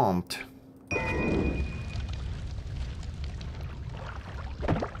bomb plant.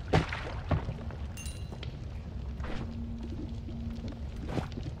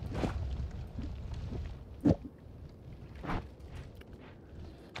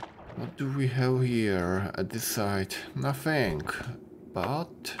 What do we have here at this site? Nothing,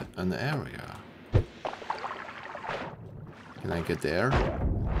 but an area. Can I get there?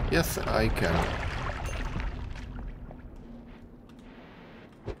 Yes, I can.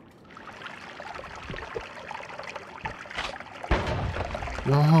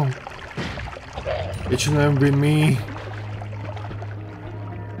 No! It should never be me!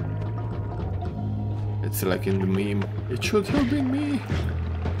 It's like in the meme. It should have been me!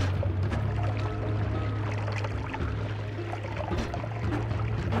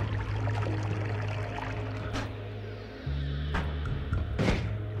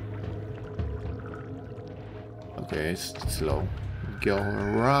 Okay, it's slow. Go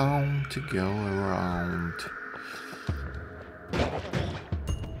around, go around.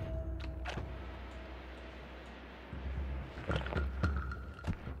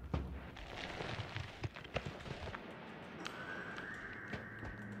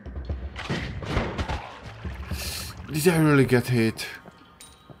 Did I really get hit?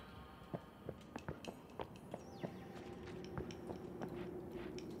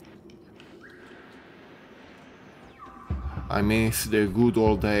 I miss the good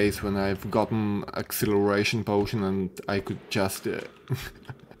old days when I've gotten acceleration potion and I could just do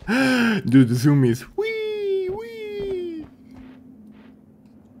the zoomies. Wee, wee.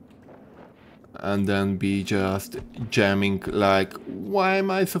 And then be just jamming like, why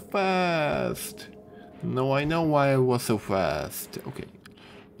am I so fast? No, I know why I was so fast. Okay,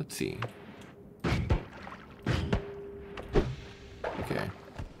 let's see. Okay.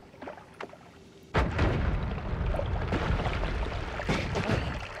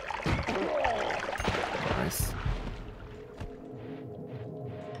 Nice.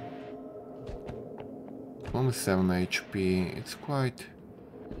 only 7 HP. It's quite...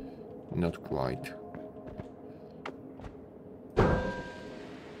 not quite.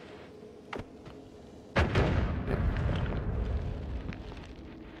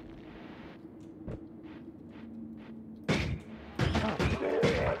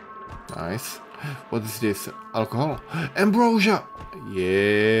 Nice. What is this? Alcohol? Ambrosia!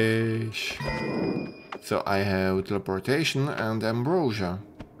 Yes. So I have teleportation and ambrosia.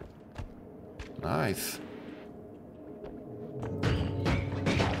 Nice.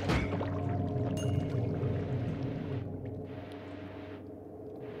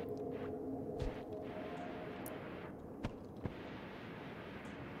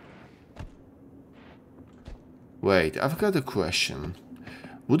 Wait, I've got a question.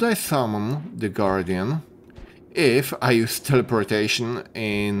 Would I summon the Guardian if I use teleportation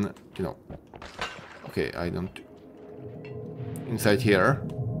in, you know... Okay, I don't... Inside here.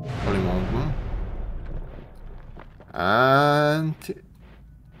 Holy Mountain. And...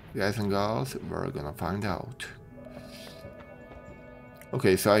 guys and girls, we're gonna find out.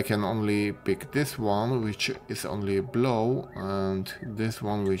 Okay, so I can only pick this one, which is only a blow, and this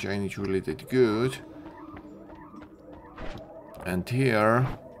one, which I need really did good. And here...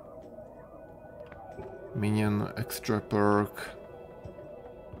 minion extra perk.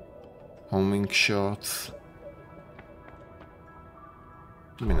 Homing shots.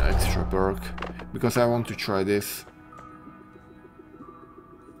 I mean extra perk. Because I want to try this.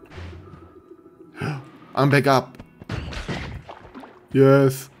 I'm back up!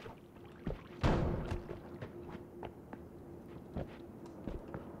 Yes!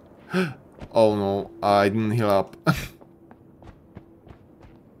 Oh no, I didn't heal up.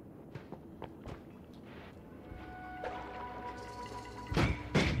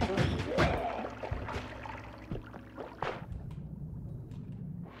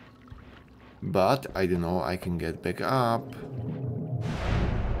 But I don't know, I can get back up.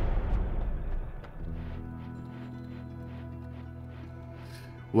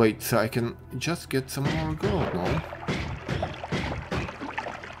 Wait, so I can just get some more gold, no?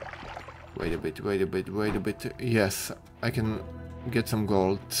 Wait a bit, wait a bit, wait a bit. Yes, I can get some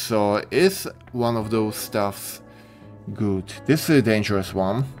gold. So is one of those stuffs good? This is a dangerous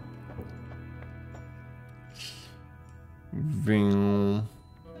one.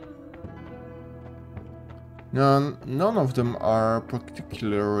 None of them are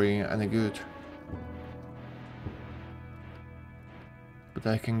particularly any good. But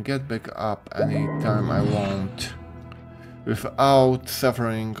I can get back up anytime I want without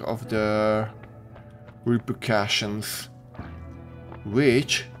suffering of the repercussions,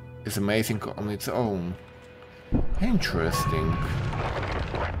 which is amazing on its own. Interesting.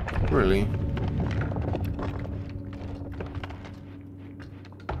 Really.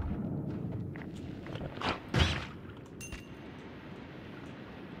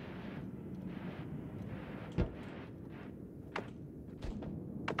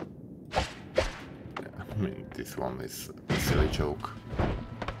 I mean, this one is a silly joke.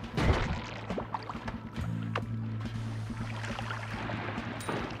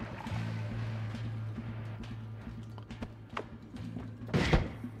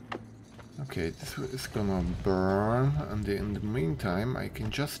 Okay, this is gonna burn, and in the meantime I can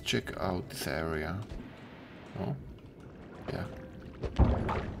just check out this area. Oh, yeah.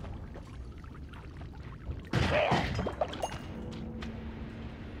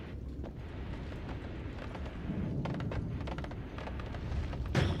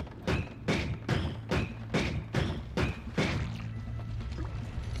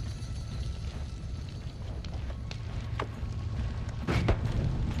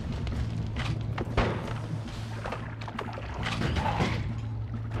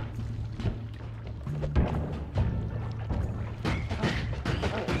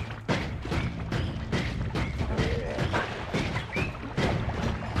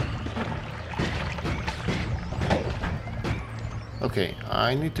 Okay,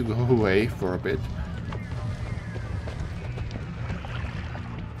 I need to go away for a bit.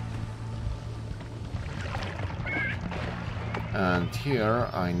 And here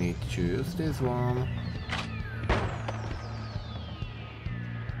I need to use this one.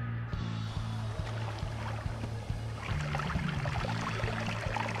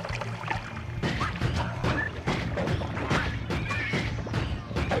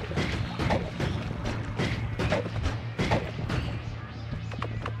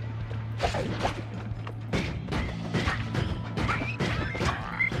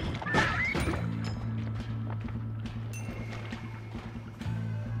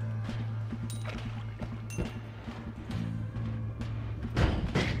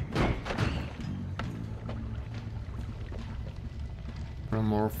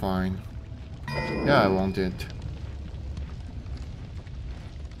 polymorphine. Yeah, I want it.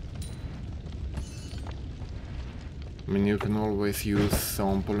 I mean, you can always use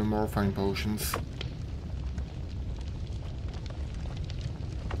some polymorphine potions.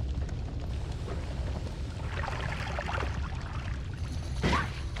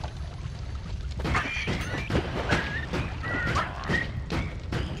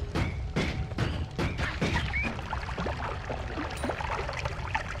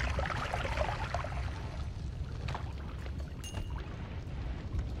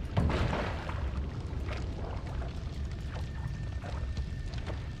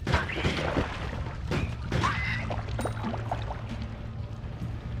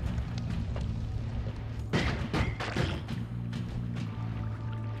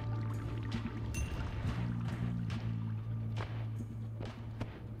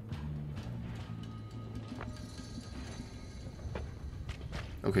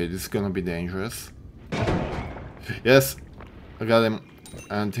 Okay, this is gonna be dangerous. Yes, I got him.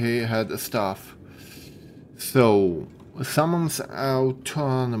 And he had a staff. So, summons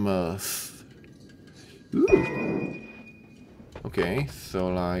autonomous. Ooh. Okay, so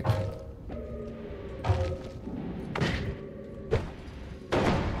like...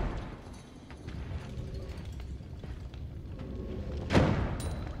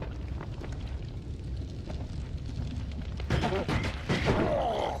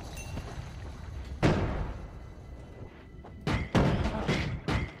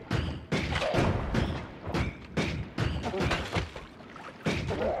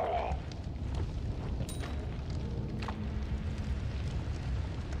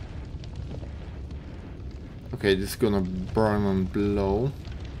 Okay, this is gonna burn and blow.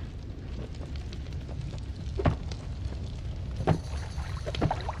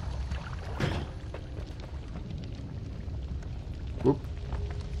 Whoop.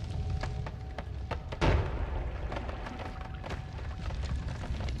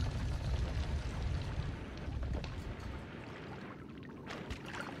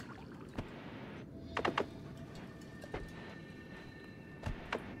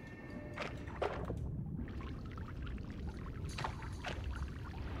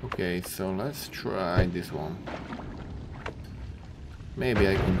 Okay, so let's try this one. Maybe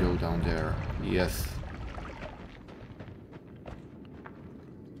I can go down there. Yes.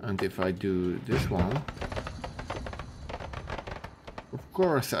 And if I do this one, of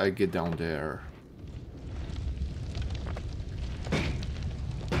course I get down there.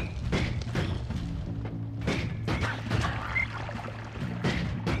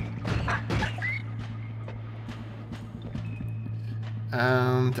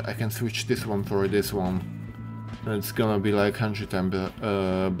 And I can switch this one for this one. It's gonna be like 100 times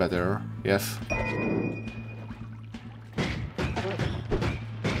better. Yes.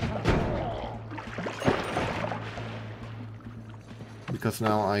 Because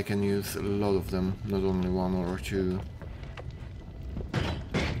now I can use a lot of them, not only one or two.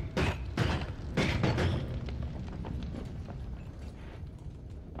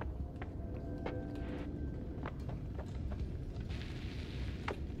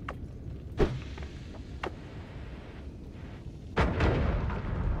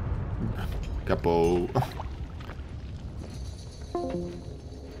 Capo.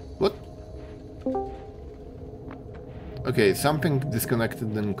 What? Okay, something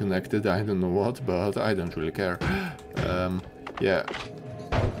disconnected and connected, I don't know what, but I don't really care. Yeah.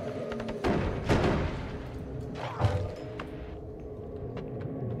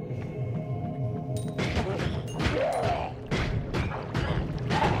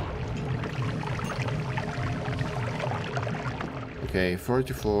 Okay,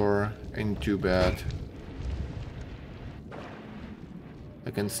 44, ain't too bad.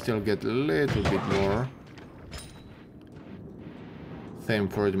 I can still get a little bit more. Same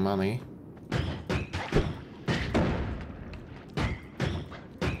for the money.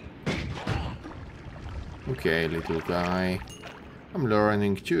 Okay, little guy. I'm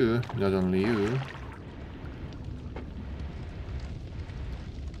learning too, not only you.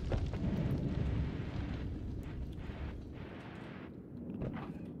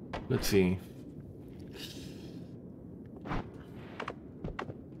 Let's see.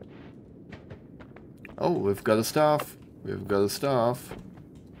 Oh, we've got a staff. We've got a staff.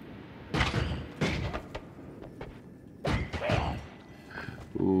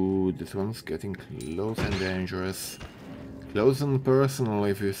 Ooh, this one's getting close and dangerous. Close and personal,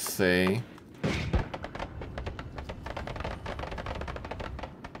 if you say.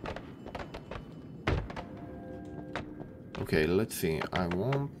 Okay, let's see. I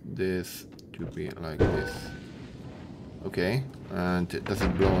want this to be like this. Okay, and does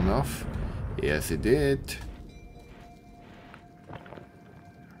it blow enough? Yes, it did.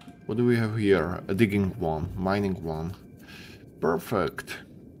 What do we have here? A digging one, mining one. Perfect.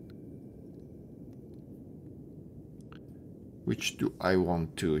 Which do I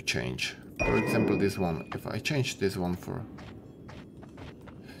want to change? For example, this one. If I change this one for...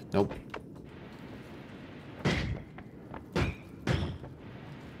 Nope.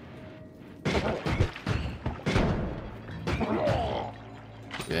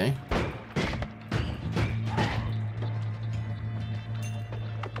 Okay.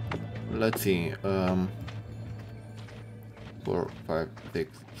 Let's see. 4, 5,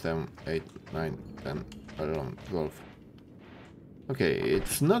 6, 7, 8, 9, 10, 11, 12. Okay,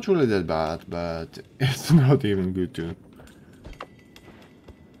 it's not really that bad, but it's not even good too.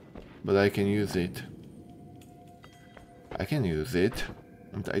 But I can use it. I can use it.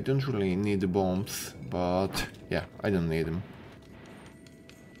 And I don't really need the bombs, but yeah, I don't need them.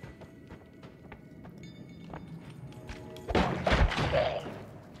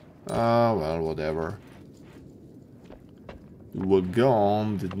 Ah, well, whatever. What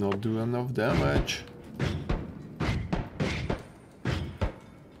gun did not do enough damage.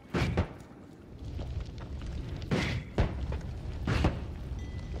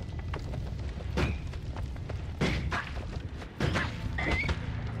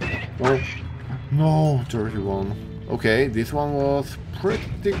 Oh, no, 31. Okay, this one was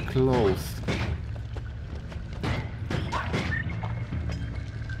pretty close.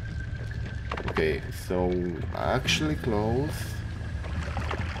 Okay, so actually close.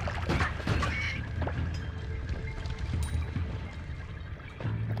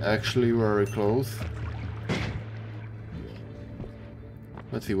 Actually very close.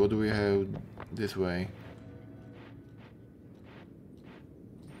 Let's see, what do we have this way?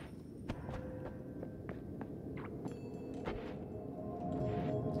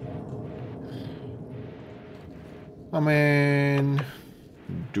 I mean,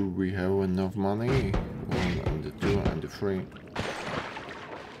 do we have enough money? 1 and the 2 and the 3.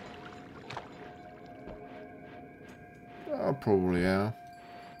 Probably, yeah.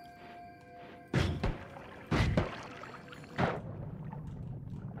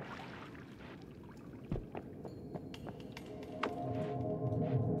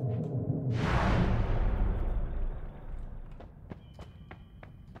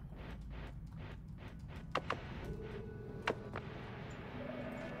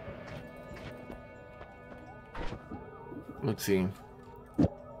 Let's see.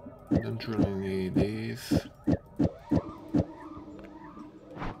 Don't really need these.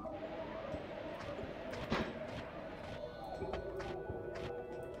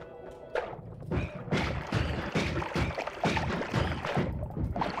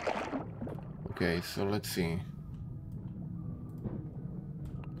 Okay, so let's see.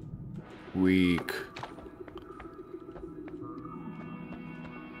 Weak.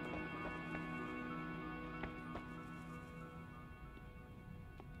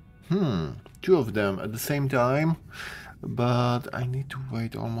 Two of them at the same time, but I need to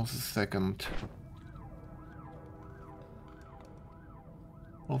wait almost a second.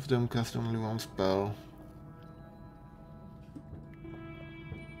 All of them cast only one spell.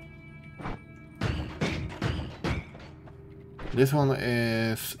 This one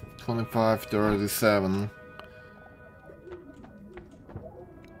is 25-37.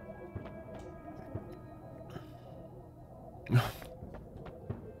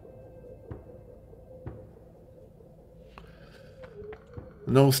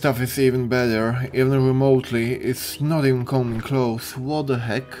 No stuff is even better, even remotely, it's not even coming close. What the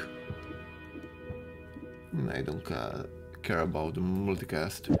heck? I don't care about the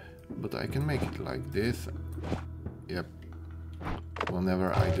multicast, but I can make it like this. Yep.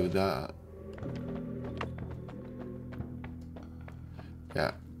 Whenever I do that.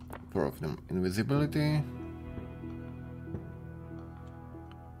 Yeah, 4 of them. Invisibility.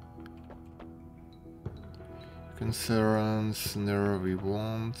 Concerns, nervy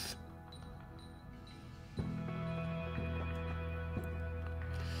wants.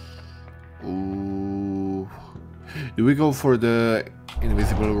 Ooh. Do we go for the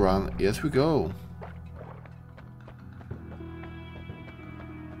invisible run? Yes, we go.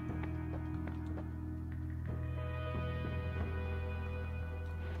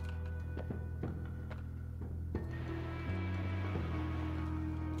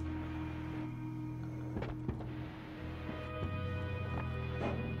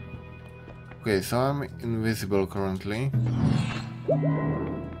 Okay, so I'm invisible currently.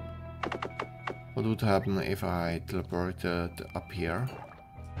 What would happen if I teleported up here?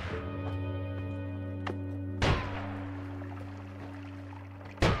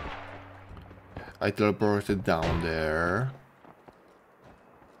 I teleported down there.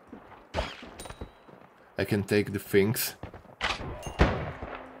 I can take the things.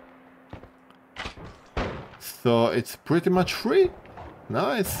 So it's pretty much free.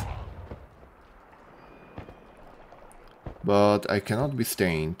 Nice. But I cannot be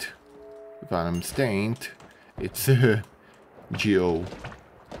stained. If I'm stained, it's GO.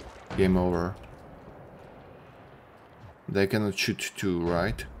 Game over. They cannot shoot too,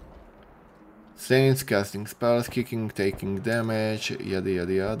 right? Stains, casting spells, kicking, taking damage, yada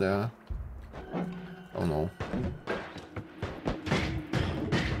yada yada. Oh no.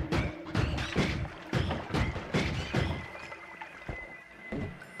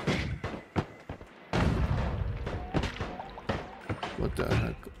 What the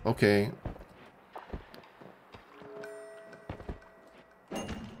heck? Okay.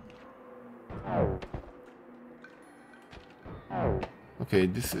 Okay,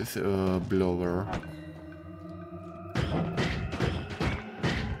 this is a blower.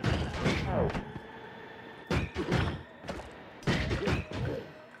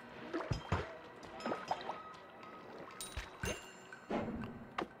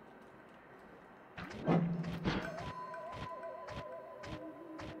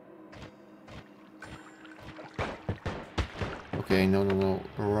 Okay, no, no, no.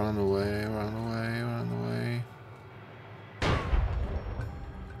 Run away, run away, run away.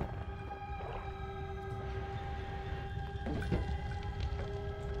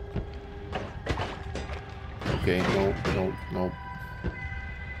 Okay, no, no, no.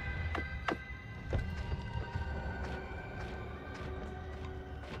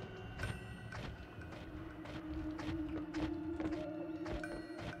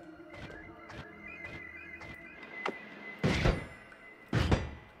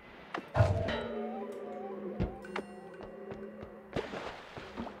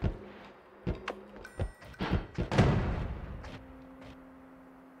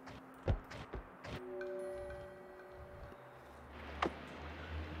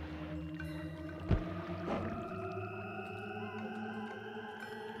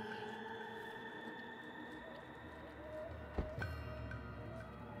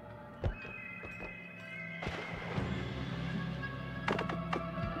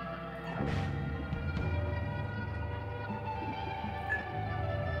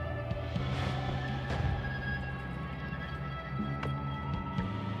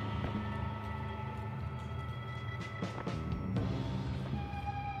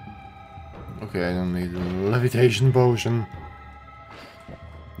 Okay, I don't need a levitation potion.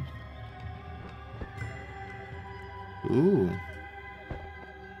 Ooh.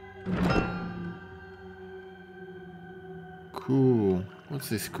 Cool. What's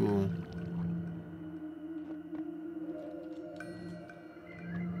this cool?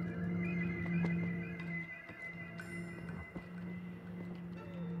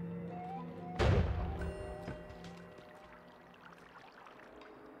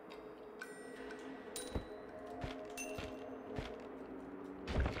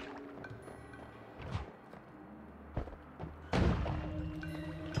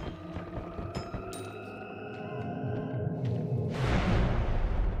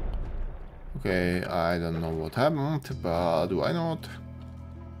 Okay, I don't know what happened, but why not?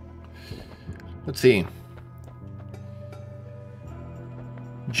 Let's see.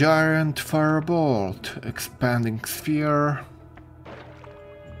 Giant firebolt, expanding sphere,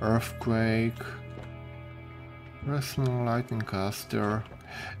 earthquake, personal lightning caster.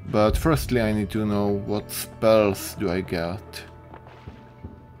 But firstly I need to know what spells do I get.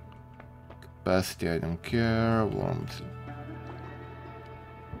 Capacity I don't care, warmth.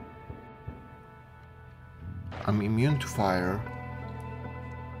 I'm immune to fire.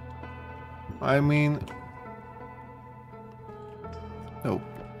 I mean... Nope.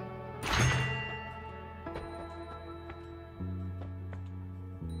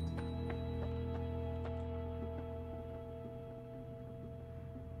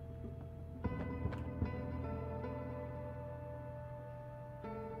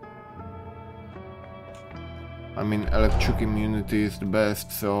 I mean, electric immunity is the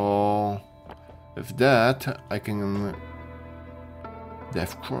best, so... With that, I can...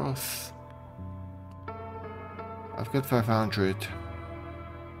 Death Cross. I've got 500.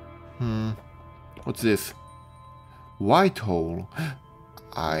 What's this? White hole.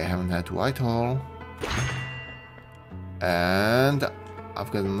 I haven't had white hole. And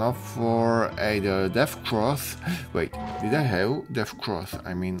I've got enough for either Death Cross. Wait, did I have Death Cross?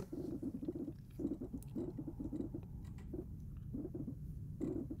 I mean...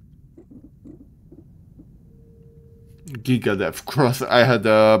 Giga Death Cross. I had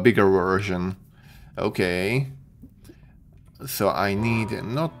a bigger version. Okay. So I need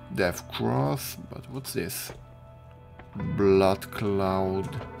not Death Cross, but what's this? Blood Cloud.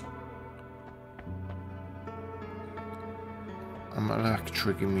 I'm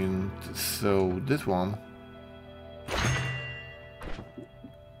electric immune, so this one.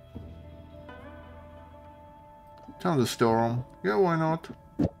 Thunderstorm. Yeah, why not?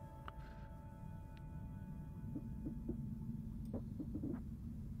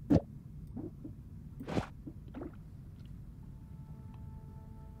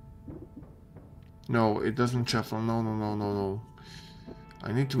 No, it doesn't shuffle. No, no, no, no, no.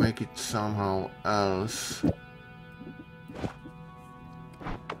 I need to make it somehow else.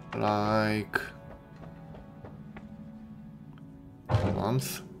 Like...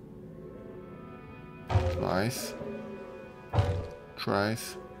 once. Twice.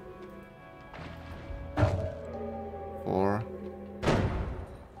 Thrice. 4.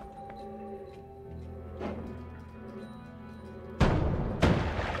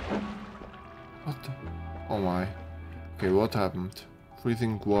 What the? Oh my. Okay, what happened?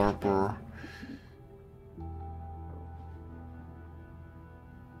 Freezing Warper.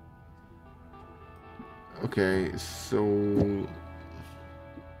 Okay, so...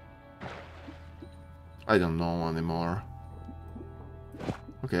 I don't know anymore.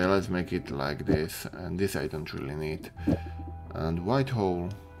 Okay, let's make it like this, and this I don't really need. And white hole.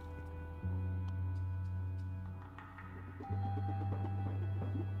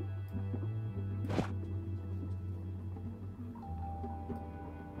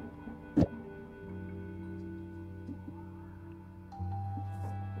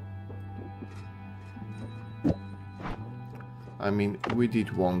 I mean, we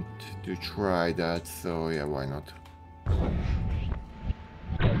did want to try that, so yeah, why not?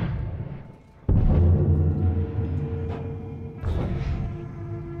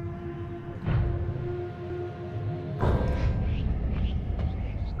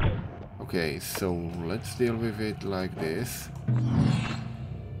 Okay, so let's deal with it like this.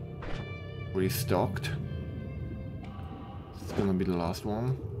 Restocked. It's gonna be the last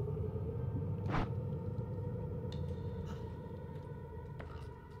one.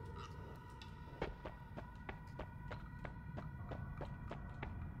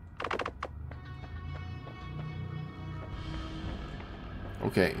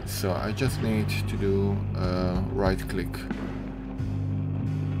 Okay, so I just need to do right click.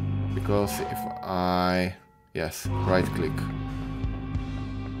 Because if I... yes, right click.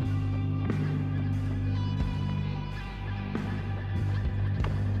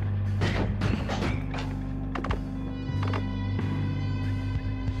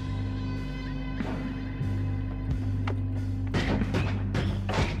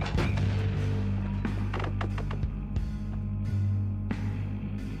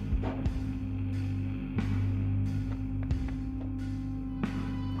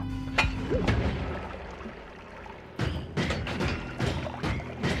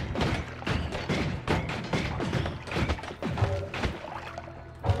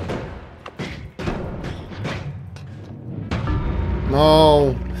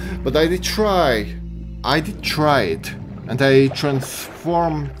 No, but I did try. I did try it. And I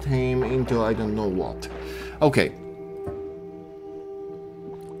transformed him into I don't know what. Okay.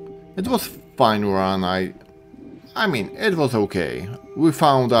 It was fine run. I mean, it was okay. We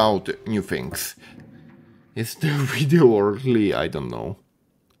found out new things. Is the video early? I don't know.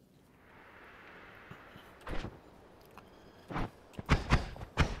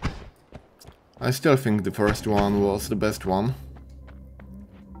 I still think the first one was the best one.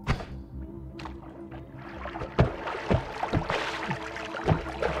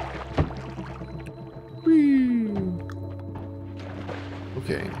 Whee!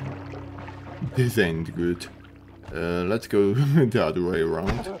 Okay. This ain't good. Let's go the other way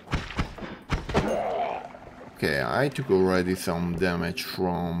around. Okay, I took already some damage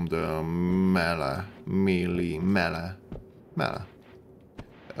from the melee.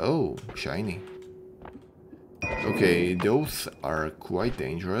 Oh, shiny. Okay, those are quite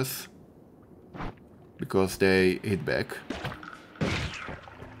dangerous. Because they hit back.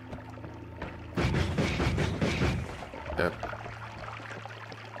 Yep.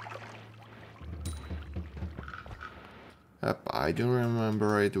 Yep, I do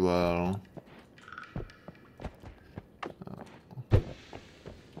remember it well.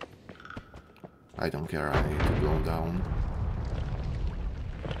 I don't care, I need to go down.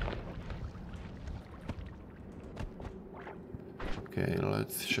 Okay,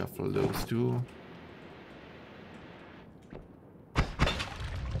 let's shuffle those two.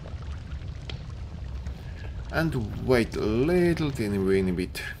 And wait a little teeny weeny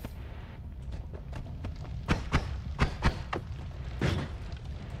bit.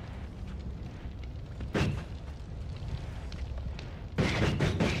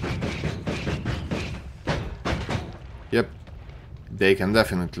 They can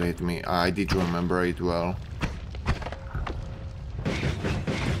definitely hit me. I did remember it well.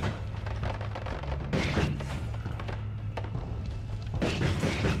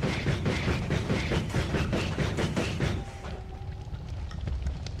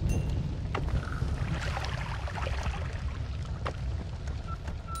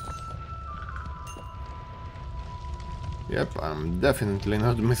 Yep, I'm definitely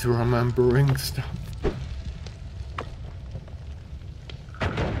not misremembering stuff.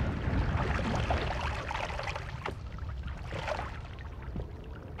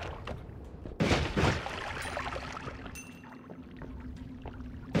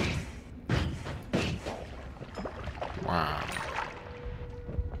 Wow.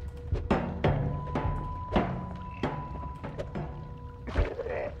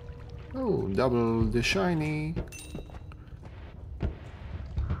 Oh, double the shiny.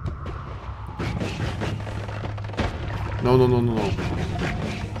 No, no, no, no, no.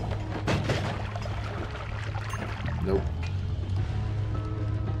 Nope.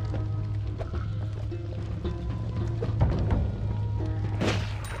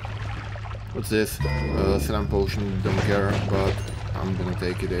 What's this? Slam potion, don't care, but I'm gonna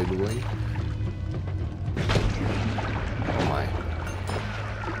take it anyway. Oh my.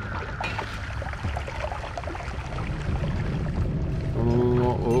 No, no, no, no,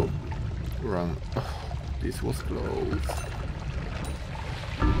 oh. Run. Oh, this was close.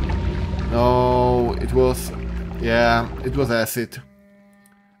 No, it was... yeah, it was acid.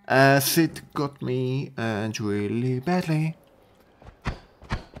 Acid got me, and really badly.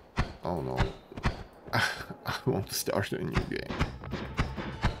 Oh no. I want to start a new game.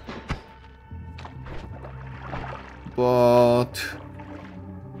 But...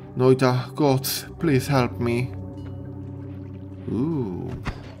 Noita, gods, please help me. Ooh.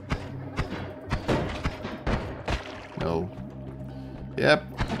 No. Yep.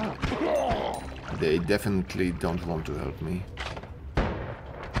 They definitely don't want to help me.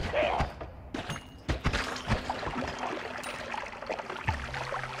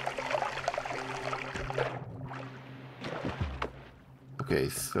 Okay,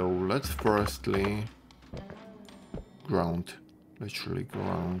 so let's firstly ground. Literally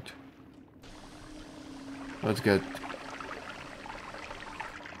ground. Let's get...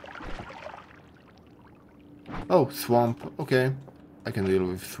 oh, swamp. Okay. I can deal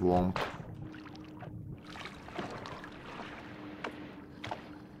with swamp.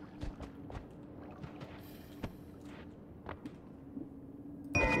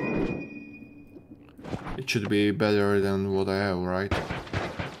 It should be better than what I have, right?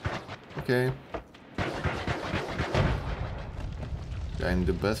 Okay. I'm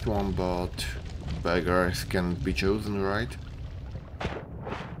the best one, but beggars can't be chosen, right?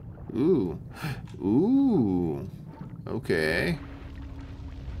 Ooh. Ooh. Okay.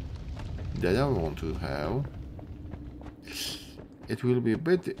 That I want to have. It will be a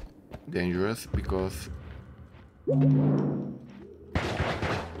bit dangerous because...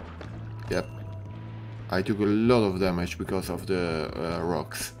 yep. I took a lot of damage because of the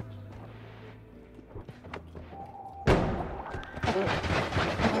rocks.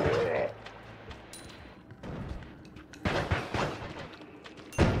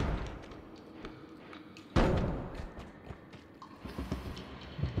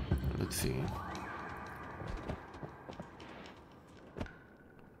 Let's see.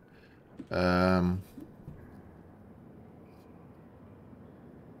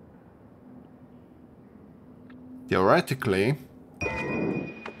 Theoretically,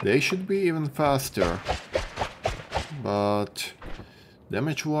 they should be even faster, but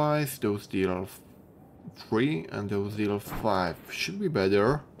damage-wise, those deal 3 and those deal 5 should be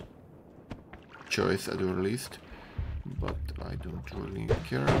better choice at the least, but I don't really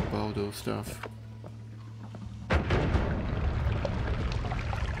care about those stuff.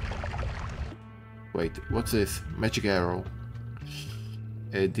 Wait, what's this? Magic arrow.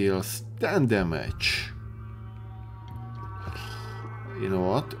 It deals 10 damage. You know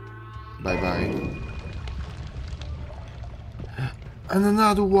what? Bye bye. And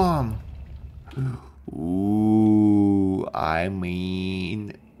another one! Ooh, I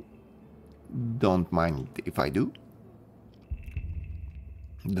mean... don't mind if I do.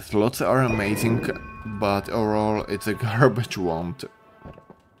 The slots are amazing, but overall it's a garbage wand.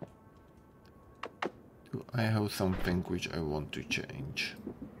 Do I have something which I want to change?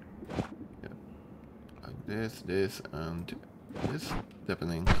 Yeah. Like this, and this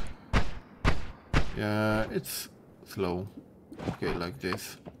happening. Yeah, it's slow. Okay, like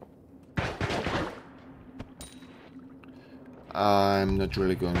this. I'm not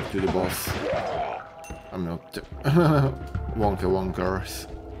really going to the boss. I'm not. wonkers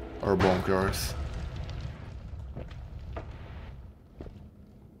or bonkers.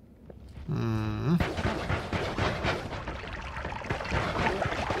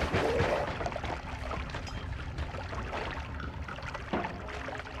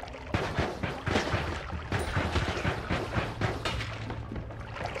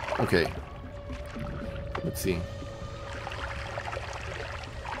 Okay, let's see.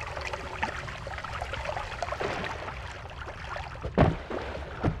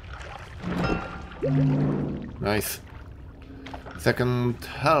 Nice. Second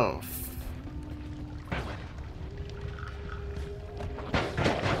health.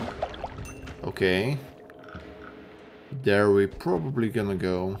 Okay. There we probably gonna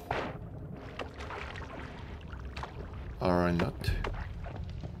go. Or not.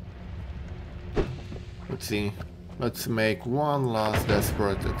 Let's see. Let's make one last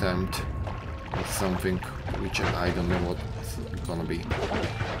desperate attempt at something which I don't know what it's gonna be.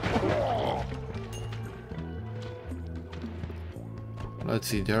 Let's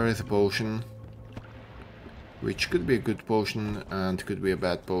see, there is a potion, which could be a good potion and could be a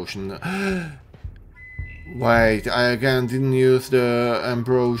bad potion. Wait, I again didn't use the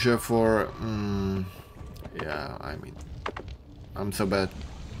ambrosia for... yeah, I mean, I'm so bad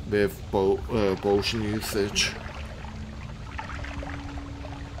with potion usage.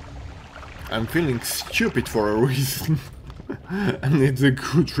 I'm feeling stupid for a reason, and it's a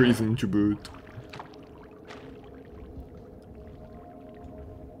good reason to boot.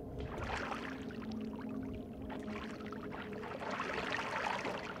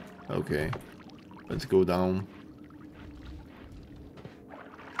 Okay, let's go down.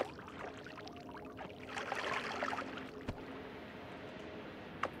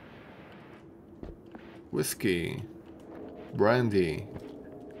 Whiskey, brandy.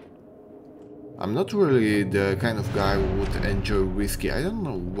 I'm not really the kind of guy who would enjoy whiskey. I don't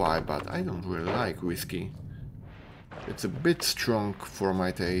know why, but I don't really like whiskey. It's a bit strong for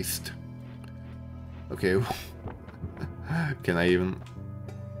my taste. Okay, can I even...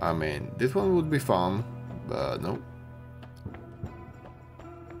 I mean, this one would be fun, but no.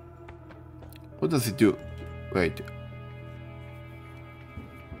 What does it do? Wait.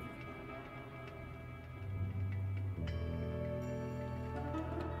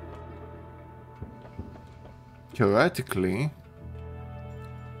 Theoretically...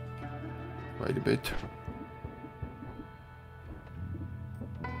 Wait a bit.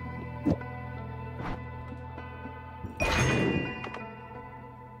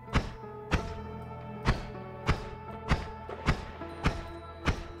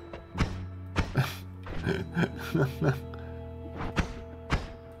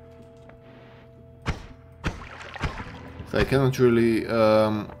 So I cannot really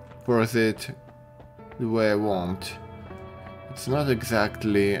force it the way I want. It's not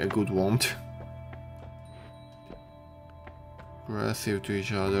exactly a good want. Aggressive to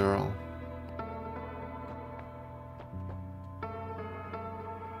each other.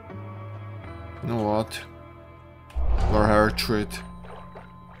 You know what? For hatred.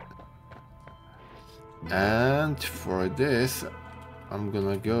 And for this, I'm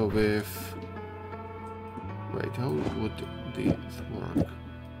gonna go with... Wait, how would this work?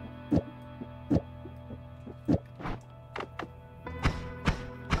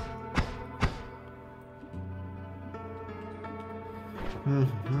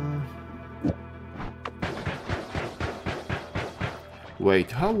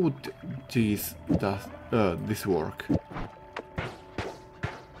 Wait, how would this work?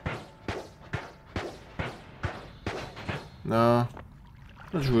 No,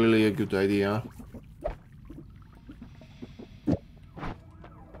 not really a good idea.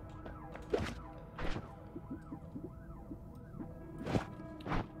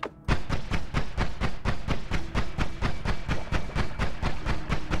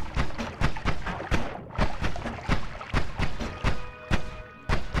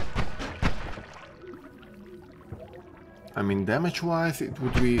 I mean, damage-wise, it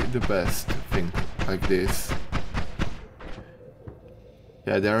would be the best thing like this.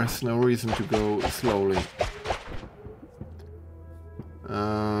 Yeah, there's no reason to go slowly.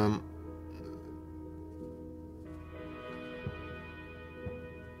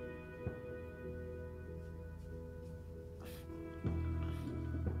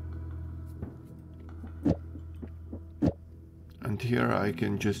 And here I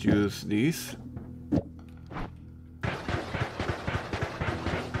can just use these.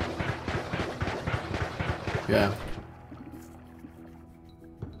 Yeah.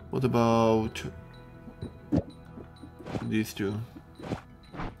 What about these two?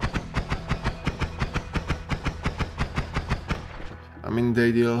 mean,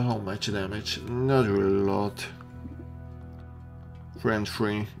 they deal how much damage? Not really a lot. 3 and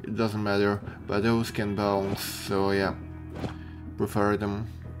 3, it doesn't matter, but those can bounce, so yeah, prefer them.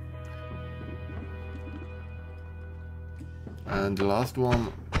 And the last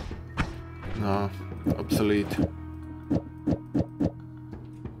one, no, obsolete.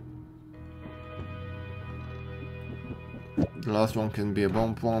 The last one can be a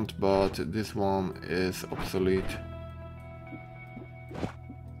bomb wand, but this one is obsolete.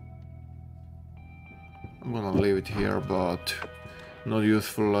 I'm gonna leave it here, but not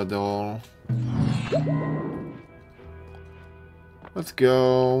useful at all. Let's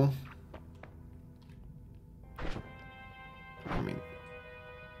go. I mean,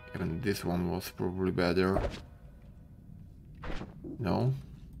 even this one was probably better. No?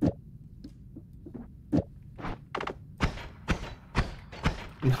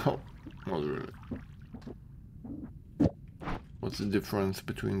 No, not really. What's the difference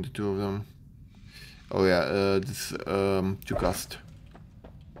between the two of them? Oh yeah, this to cast.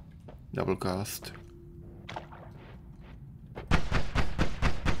 Double cast.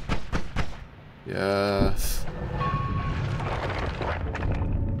 Yes.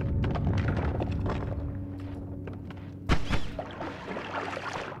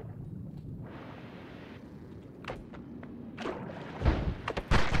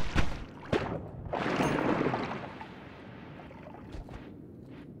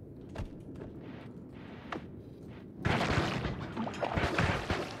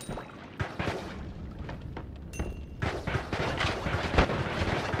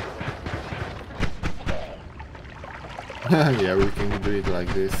 Yeah, we can do it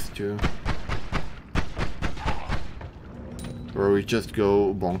like this too. Or we just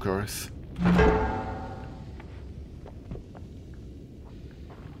go bonkers.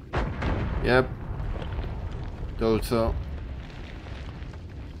 Yep. Told so.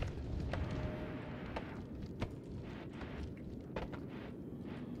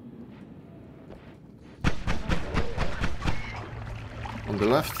 On the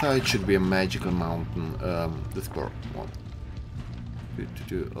left side should be a magical mountain, the sport one.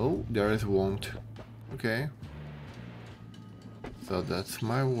 Oh, there is wand. Okay. So that's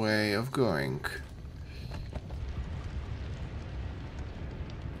my way of going.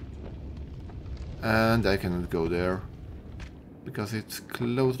 And I cannot go there because it's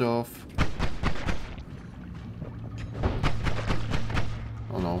closed off.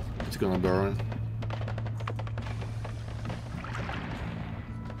 Oh no, it's gonna burn.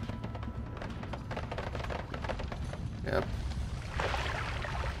 Yep.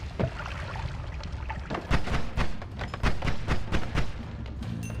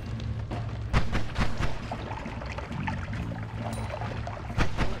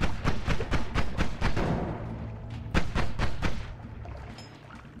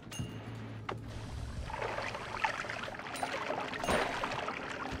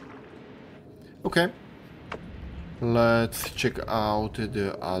 Okay, let's check out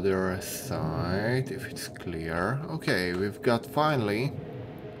the other side if it's clear. Okay, we've got finally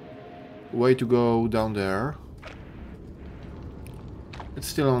way to go down there. It's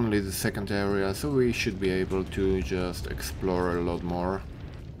still only the second area, so we should be able to just explore a lot more.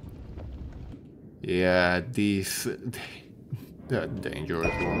 Yeah, these that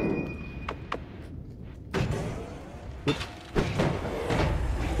dangerous one.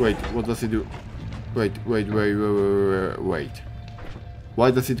 Wait, what does it do? Wait.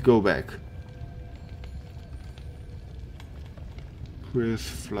 Why does it go back? Quiz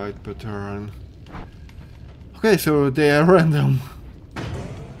flight pattern. Okay, so they are random.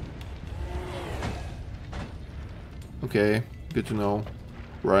 Okay, good to know.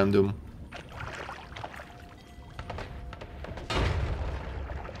 Random.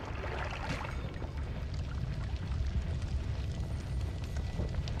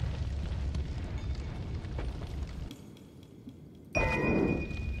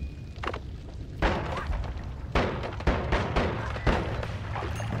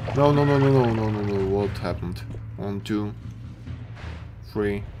 No, what happened? 1, 2,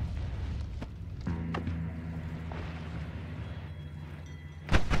 3.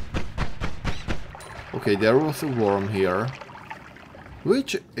 Okay, there was a worm here,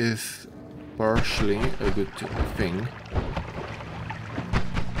 which is partially a good thing.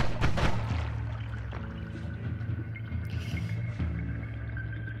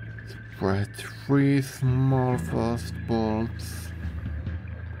 Spread 3 small fast bolts.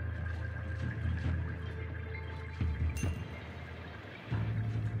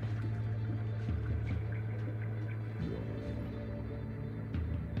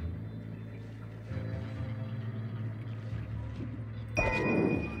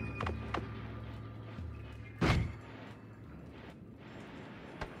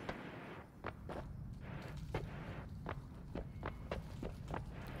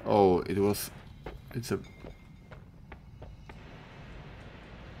 Oh, it's a...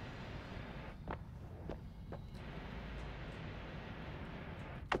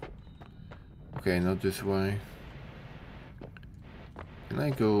 Okay, not this way. Can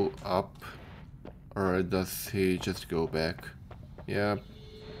I go up? Or does he just go back? Yeah.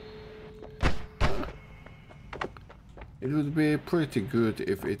 It would be pretty good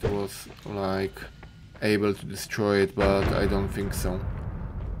if it was, like, able to destroy it, but I don't think so.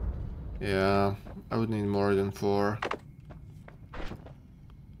 Yeah, I would need more than 4.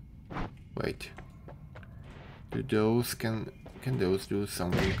 Wait. Do those, can those do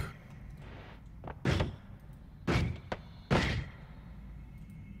something?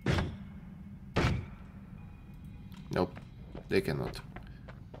 Nope, they cannot.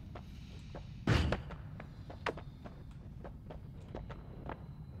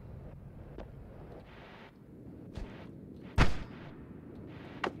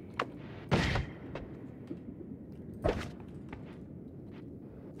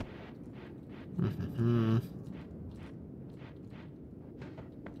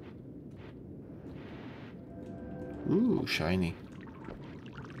 Ooh, shiny.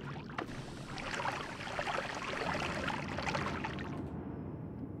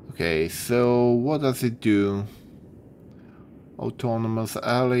 Okay, so what does it do? Autonomous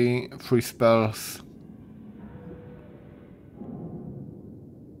alley, 3 spells.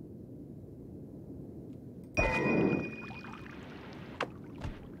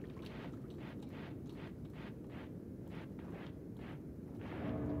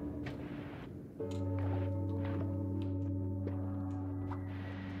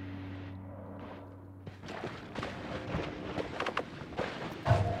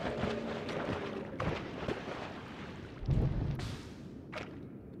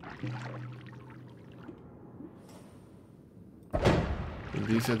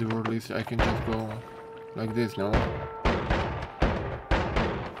 These are the world list, I can just go like this now.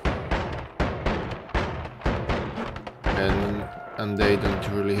 And they don't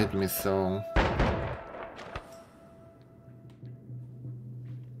really hit me, so...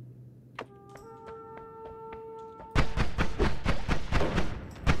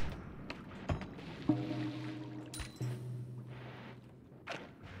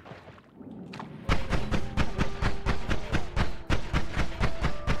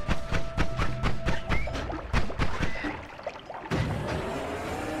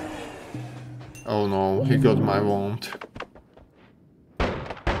 Oh no, he got my wand.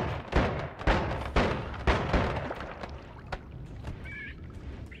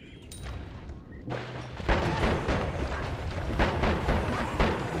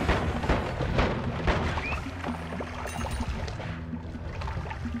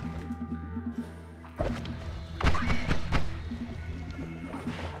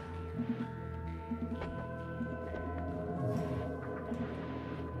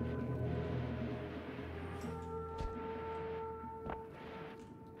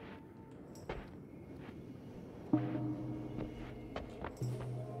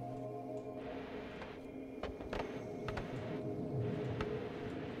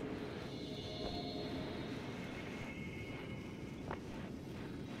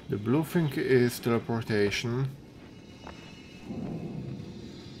 The blue thing is teleportation.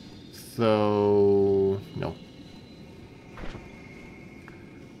 So... no.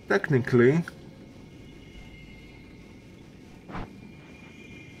 Technically,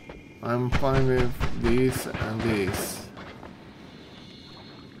 I'm fine with these and these.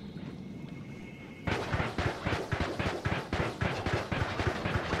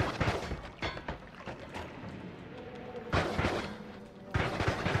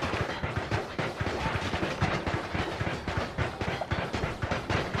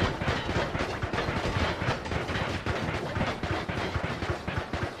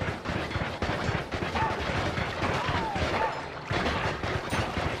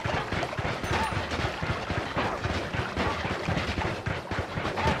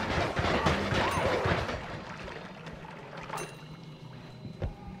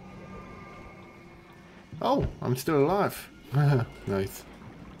 Oh, I'm still alive. Nice.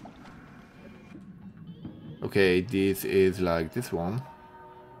 Okay, this is like this one.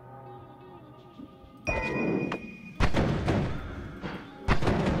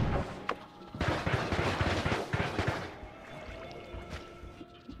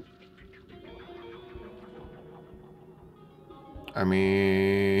 I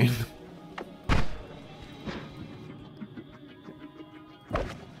mean...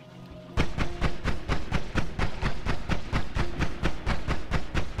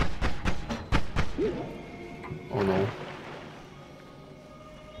 oh no.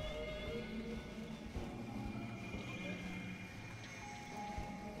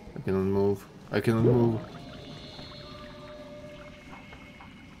 I cannot move. I cannot move.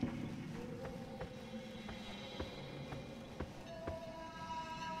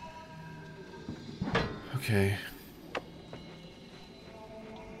 Okay.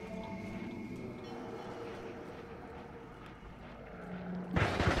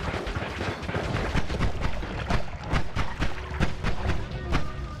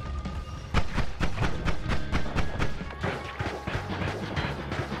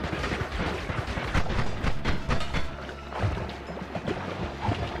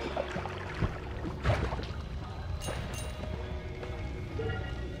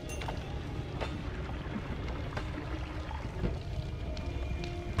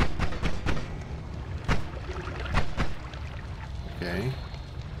 Okay.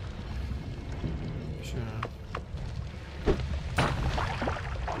 Sure.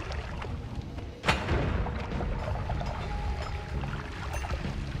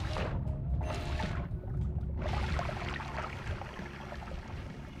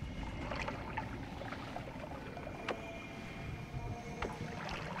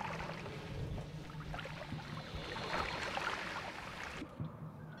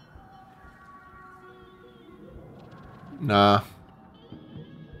 Nah.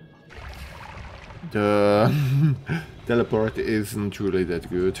 The teleport isn't really that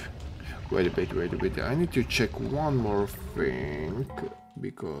good. Wait a bit, wait a bit. I need to check one more thing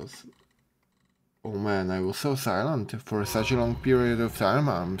because... Oh man, I was so silent for such a long period of time.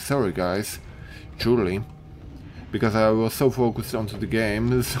 I'm sorry guys, truly. Because I was so focused onto the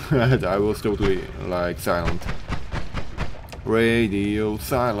games that I was totally like silent. Radio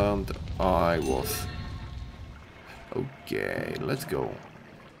silent I was. Okay, let's go.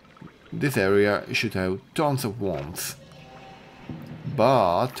 This area should have tons of wands.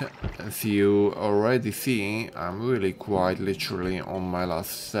 But, as you already see, I'm really quite literally on my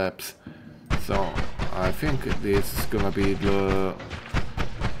last steps. So, I think this is gonna be the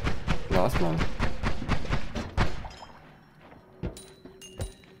last one.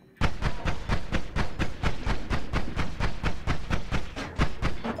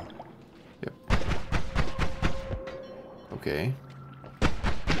 Yep. Okay.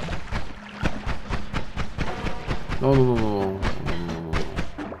 No, no, no, no, no, no, no.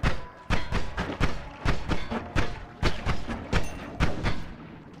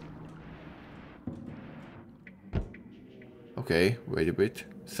 Okay, wait a bit.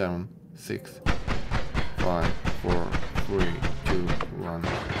 7, 6, 5, 4, 3, 2, 1.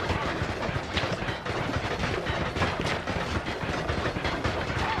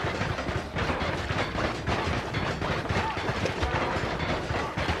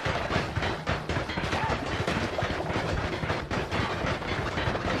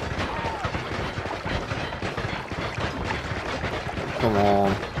 Come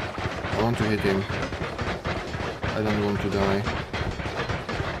on. I want to hit him. I don't want to die.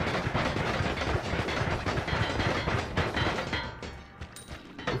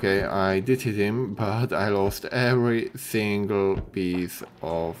 Okay, I did hit him, but I lost every single piece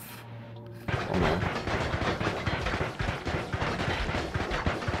of... Oh no.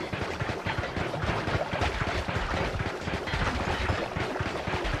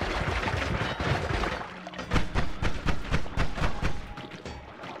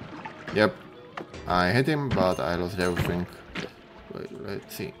 Yep, I hit him, but I lost everything. Wait,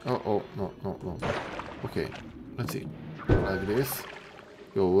 let's see. Oh, no, no, no. Okay, let's see. Like this.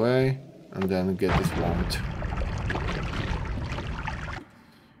 Go away, and then get this wand.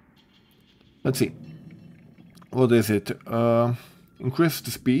 Let's see. What is it? Increase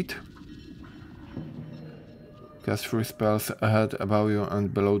the speed. Cast 3 spells ahead, above you,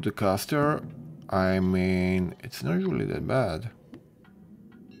 and below the caster. I mean, it's not really that bad.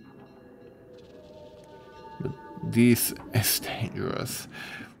 But this is dangerous.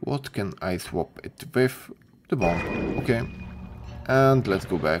 What can I swap it with? The bomb. Okay. And let's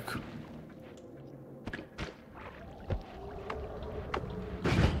go back.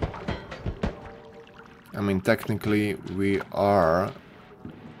 I mean, technically we are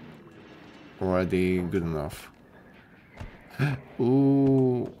already good enough.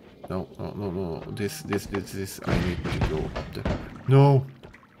 Ooh, no, no, no, no. This. I need to go up there. No.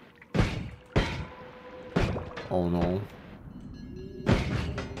 Oh no.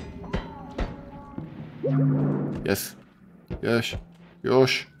 Yes. Yes.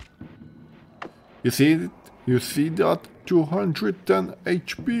 Yosh. You see it? You see that? 210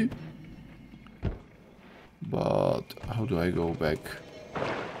 HP. But how do I go back?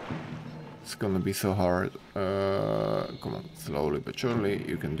 It's gonna be so hard. Come on, slowly but surely.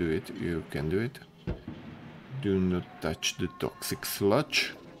 You can do it. You can do it. Do not touch the toxic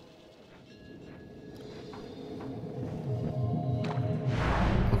sludge.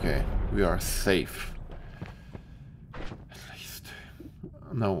 Okay, we are safe. At least.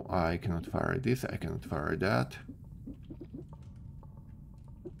 No, I cannot fire this, I cannot fire that.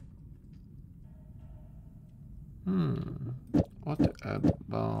 What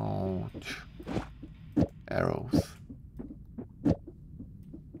about arrows?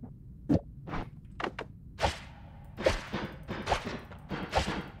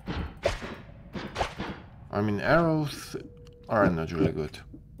 I mean, arrows are not really good.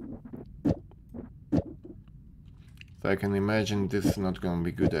 So I can imagine this is not gonna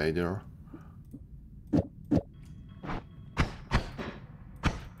be good either.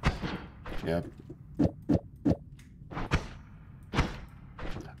 Yep.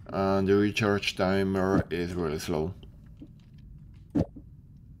 And the recharge timer is really slow.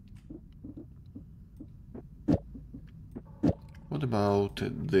 What about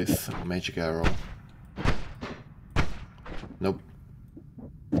this magic arrow? Nope.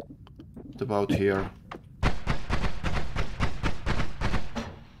 What about here?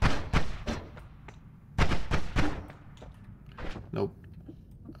 Nope.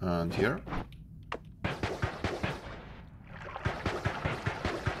 And here?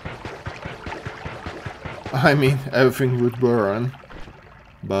 I mean, everything would burn,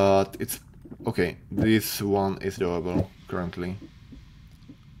 but it's okay. This one is doable currently.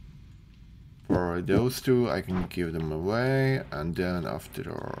 For those two, I can give them away, and then after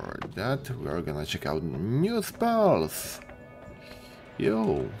that, we're gonna check out new spells.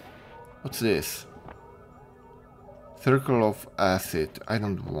 Yo, what's this? Circle of Acid. I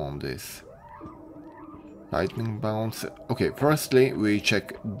don't want this. Lightning Bounce. Okay, firstly, we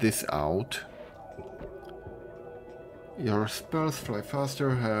check this out. Your spells fly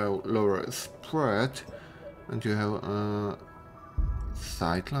faster, have lower spread, and you have a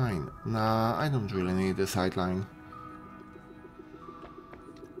sideline. Nah, I don't really need a sideline.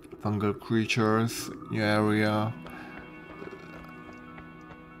 Fungal creatures, new area.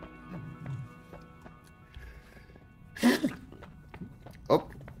 Oh,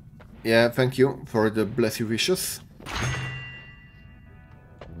 yeah, thank you for the bless you wishes.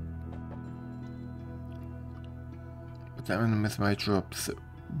 But enemies might drop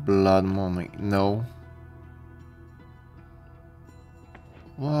blood money. No.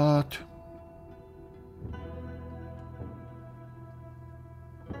 What?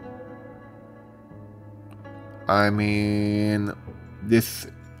 I mean, this...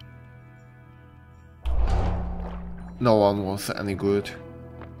 No one was any good.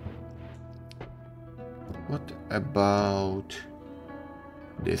 What about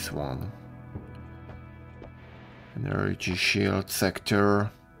this one? Energy shield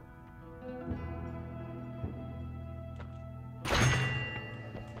sector.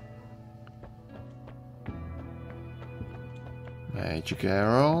 Magic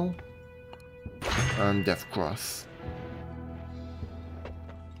arrow. And Death Cross.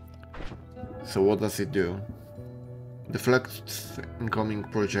 So what does it do? Deflects incoming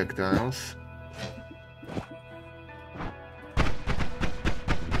projectiles.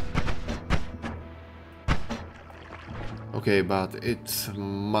 Okay, but it's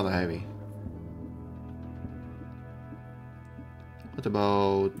mana heavy. What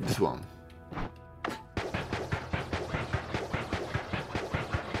about this one?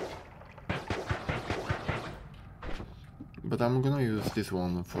 But I'm gonna use this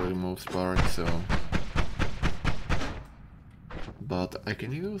one for the most part, so... But I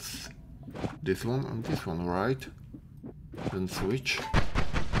can use this one and this one, right? Then switch.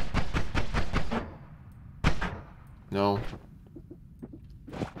 No.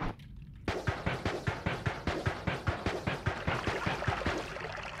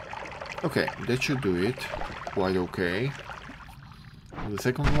 Okay, that should do it. Quite okay. The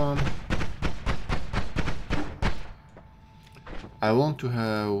second one. I want to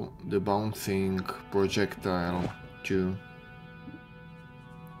have the bouncing projectile too.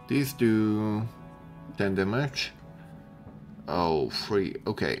 These do 10 damage. Oh, 3.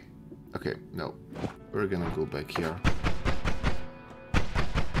 Okay. Okay, no. We're gonna go back here.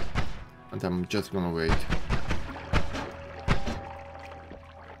 And I'm just gonna wait.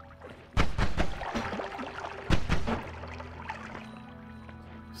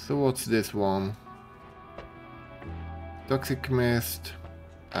 So what's this one? Toxic Mist,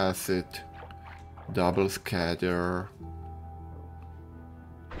 Acid, Double Scatter.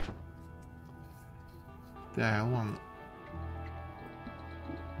 That one.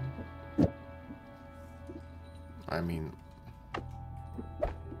 I mean...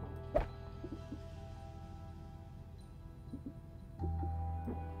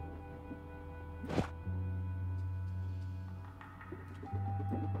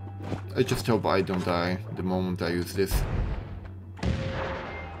 I just hope I don't die the moment I use this.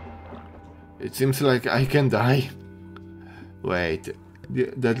 It seems like I can die. Wait,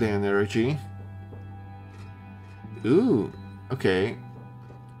 deadly energy. Ooh, okay.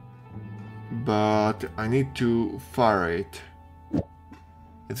 But I need to fire it.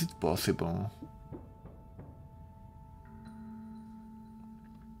 Is it possible?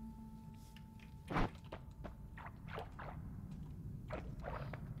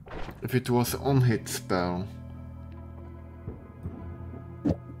 If it was on hit spell.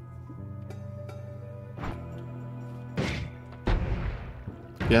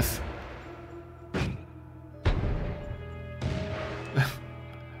 Yes.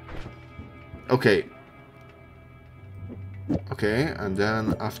 Okay. Okay, and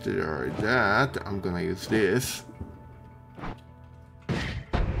then after that, I'm gonna use this.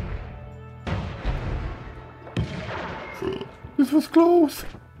 This was close.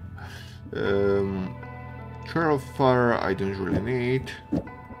 Trail of Fire I don't really need.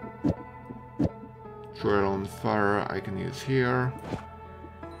 Trail on Fire I can use here.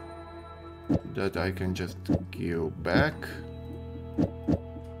 That I can just give back.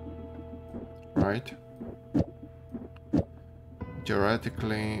 Right.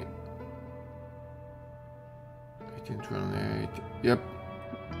 Theoretically 1828. Yep.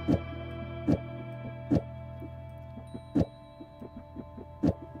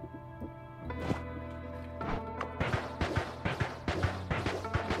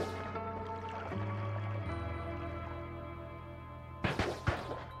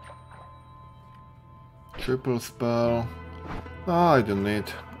 Triple spell. Oh, I don't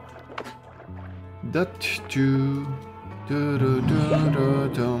need that too.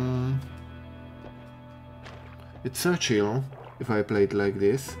 It's so chill if I play it like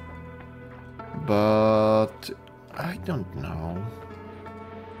this, but I don't know.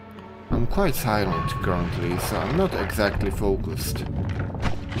 I'm quite silent currently, so I'm not exactly focused,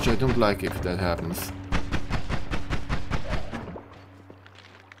 which I don't like if that happens.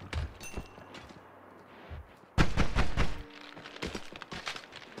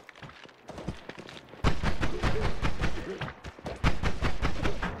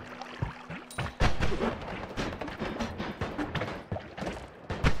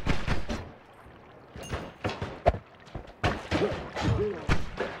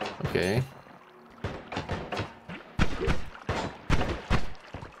 Okay.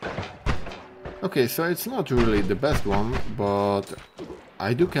 Okay, so it's not really the best one, but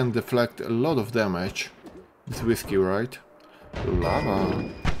I can deflect a lot of damage. It's whiskey, right? Lava.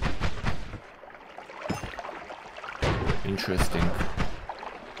 Interesting.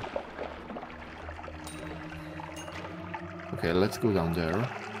 Okay, let's go down there.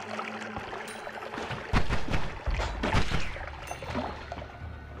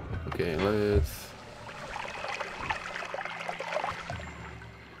 Okay, let's...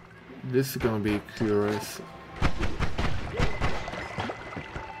 This is gonna be curious.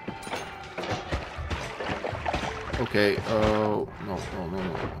 Okay, no.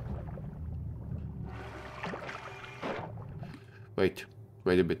 Wait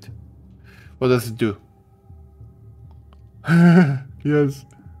a bit. What does it do? Yes.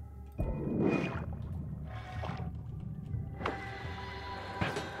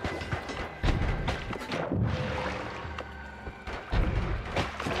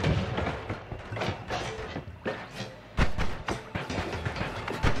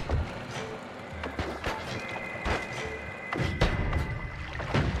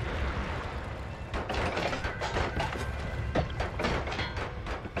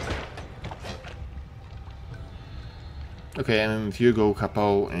 Okay, and you go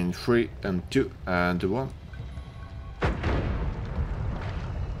capo in 3 and 2 and 1.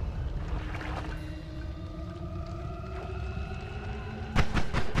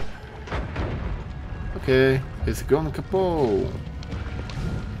 Okay, it's gone capo.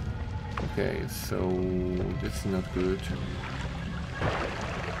 Okay, so this is not good.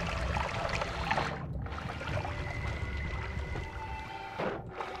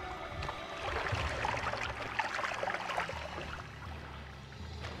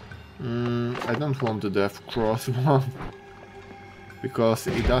 I don't want the Death Cross one, because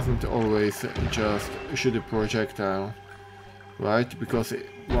it doesn't always just shoot a projectile, right? Because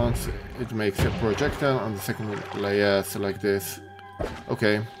once it makes a projectile on the second layer, so like this.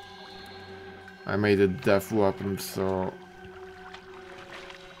 Okay, I made a death weapon, so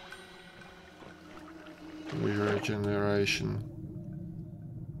regeneration.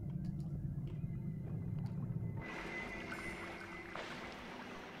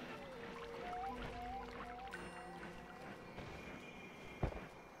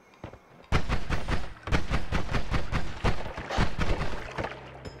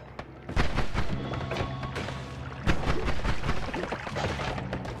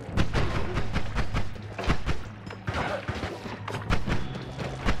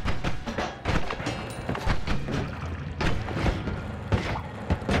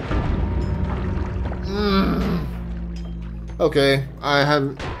 Okay,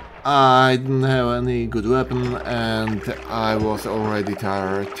 I didn't have any good weapon and I was already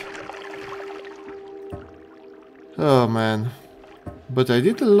tired. Oh man. But I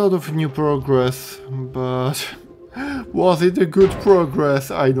did a lot of new progress, but was it a good progress?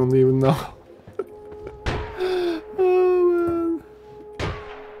 I don't even know. Oh man.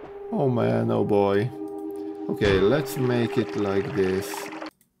 Oh man, oh boy. Okay, let's make it like this.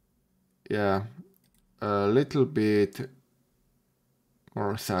 Yeah, a little bit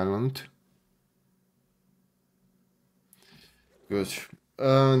more silent. Good.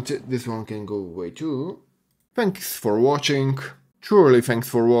 And this one can go away too. Thanks for watching. Truly thanks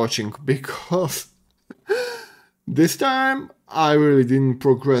for watching, because this time I really didn't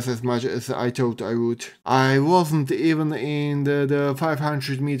progress as much as I thought I would. I wasn't even in the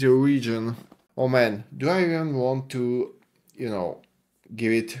 500 meter region. Oh man, do I even want to, you know,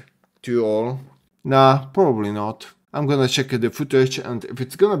 give it to you all? Nah, probably not. I'm gonna check the footage, and if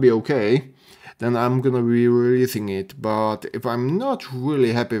it's gonna be okay, then I'm gonna be releasing it. But if I'm not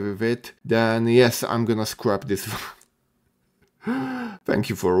really happy with it, then yes, I'm gonna scrap this one. Thank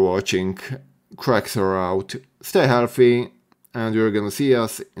you for watching. Cracks are out. Stay healthy, and you're gonna see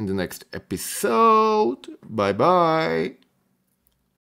us in the next episode. Bye bye.